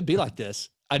it'd be like this.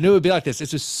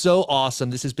 This is so awesome.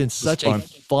 This has been such a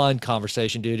fun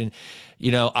conversation, dude. And,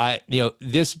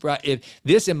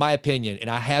 this, in my opinion, and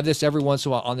I have this every once in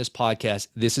a while on this podcast,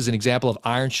 this is an example of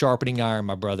iron sharpening iron,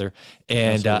 my brother.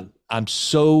 And I'm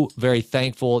so very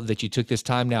thankful that you took this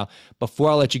time. Now,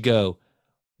 before I let you go,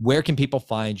 where can people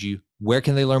find you? Where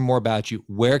can they learn more about you?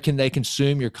 Where can they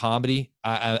consume your comedy?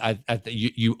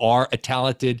 You are a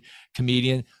talented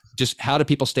comedian. Just how do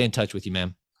people stay in touch with you,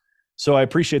 man? So I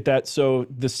appreciate that. So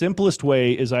the simplest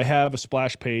way is I have a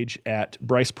splash page at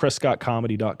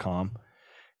bryceprescottcomedy.com,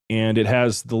 and it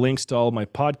has the links to all of my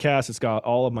podcasts. It's got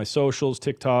all of my socials,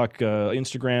 TikTok,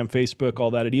 Instagram, Facebook,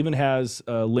 all that. It even has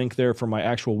a link there for my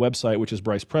actual website, which is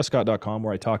bryceprescott.com,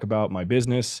 where I talk about my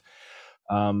business.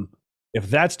 If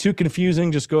that's too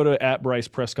confusing, just go to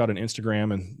 @BrycePrescott on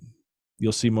Instagram, and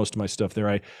you'll see most of my stuff there.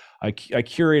 I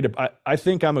curate. I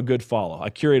think I'm a good follow. I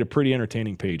curate a pretty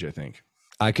entertaining page, I think.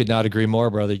 I could not agree more,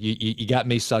 brother. You got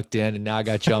me sucked in, and now I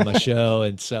got you on my show.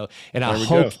 And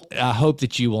I hope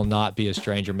that you will not be a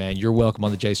stranger, man. You're welcome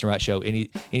on the Jason Wright Show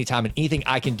anytime, and anything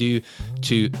I can do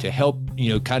to help,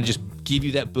 kind of just give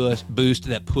you that boost,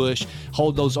 that push,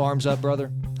 hold those arms up,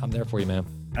 brother. I'm there for you, man.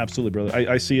 Absolutely, brother.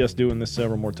 I see us doing this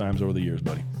several more times over the years,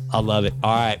 buddy. I love it.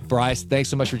 All right, Bryce, thanks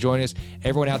so much for joining us.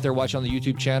 Everyone out there watching on the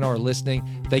YouTube channel or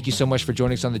listening, thank you so much for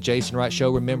joining us on the Jason Wright Show.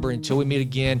 Remember, until we meet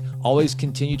again, always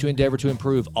continue to endeavor to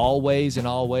improve. Always and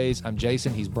always. I'm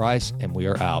Jason, he's Bryce, and we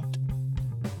are out.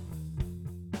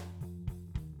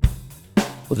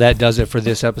 Well, that does it for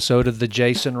this episode of the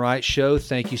Jason Wright Show.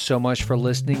 Thank you so much for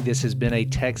listening. This has been a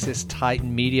Texas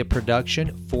Titan Media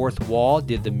production. Fourth Wall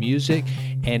did the music.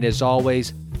 And as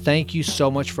always, thank you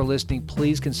so much for listening.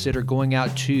 Please consider going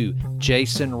out to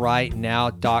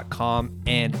jasonwrightnow.com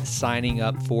and signing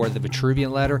up for the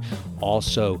Vitruvian letter.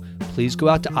 Also, please go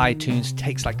out to iTunes. It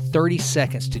takes like 30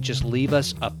 seconds to just leave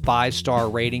us a 5-star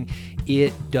rating.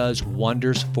 It does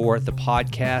wonders for the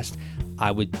podcast.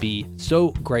 I would be so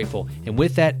grateful. And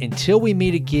with that, until we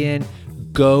meet again,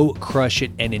 go crush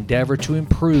it and endeavor to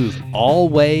improve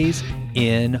always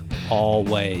in all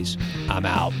ways. I'm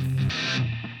out.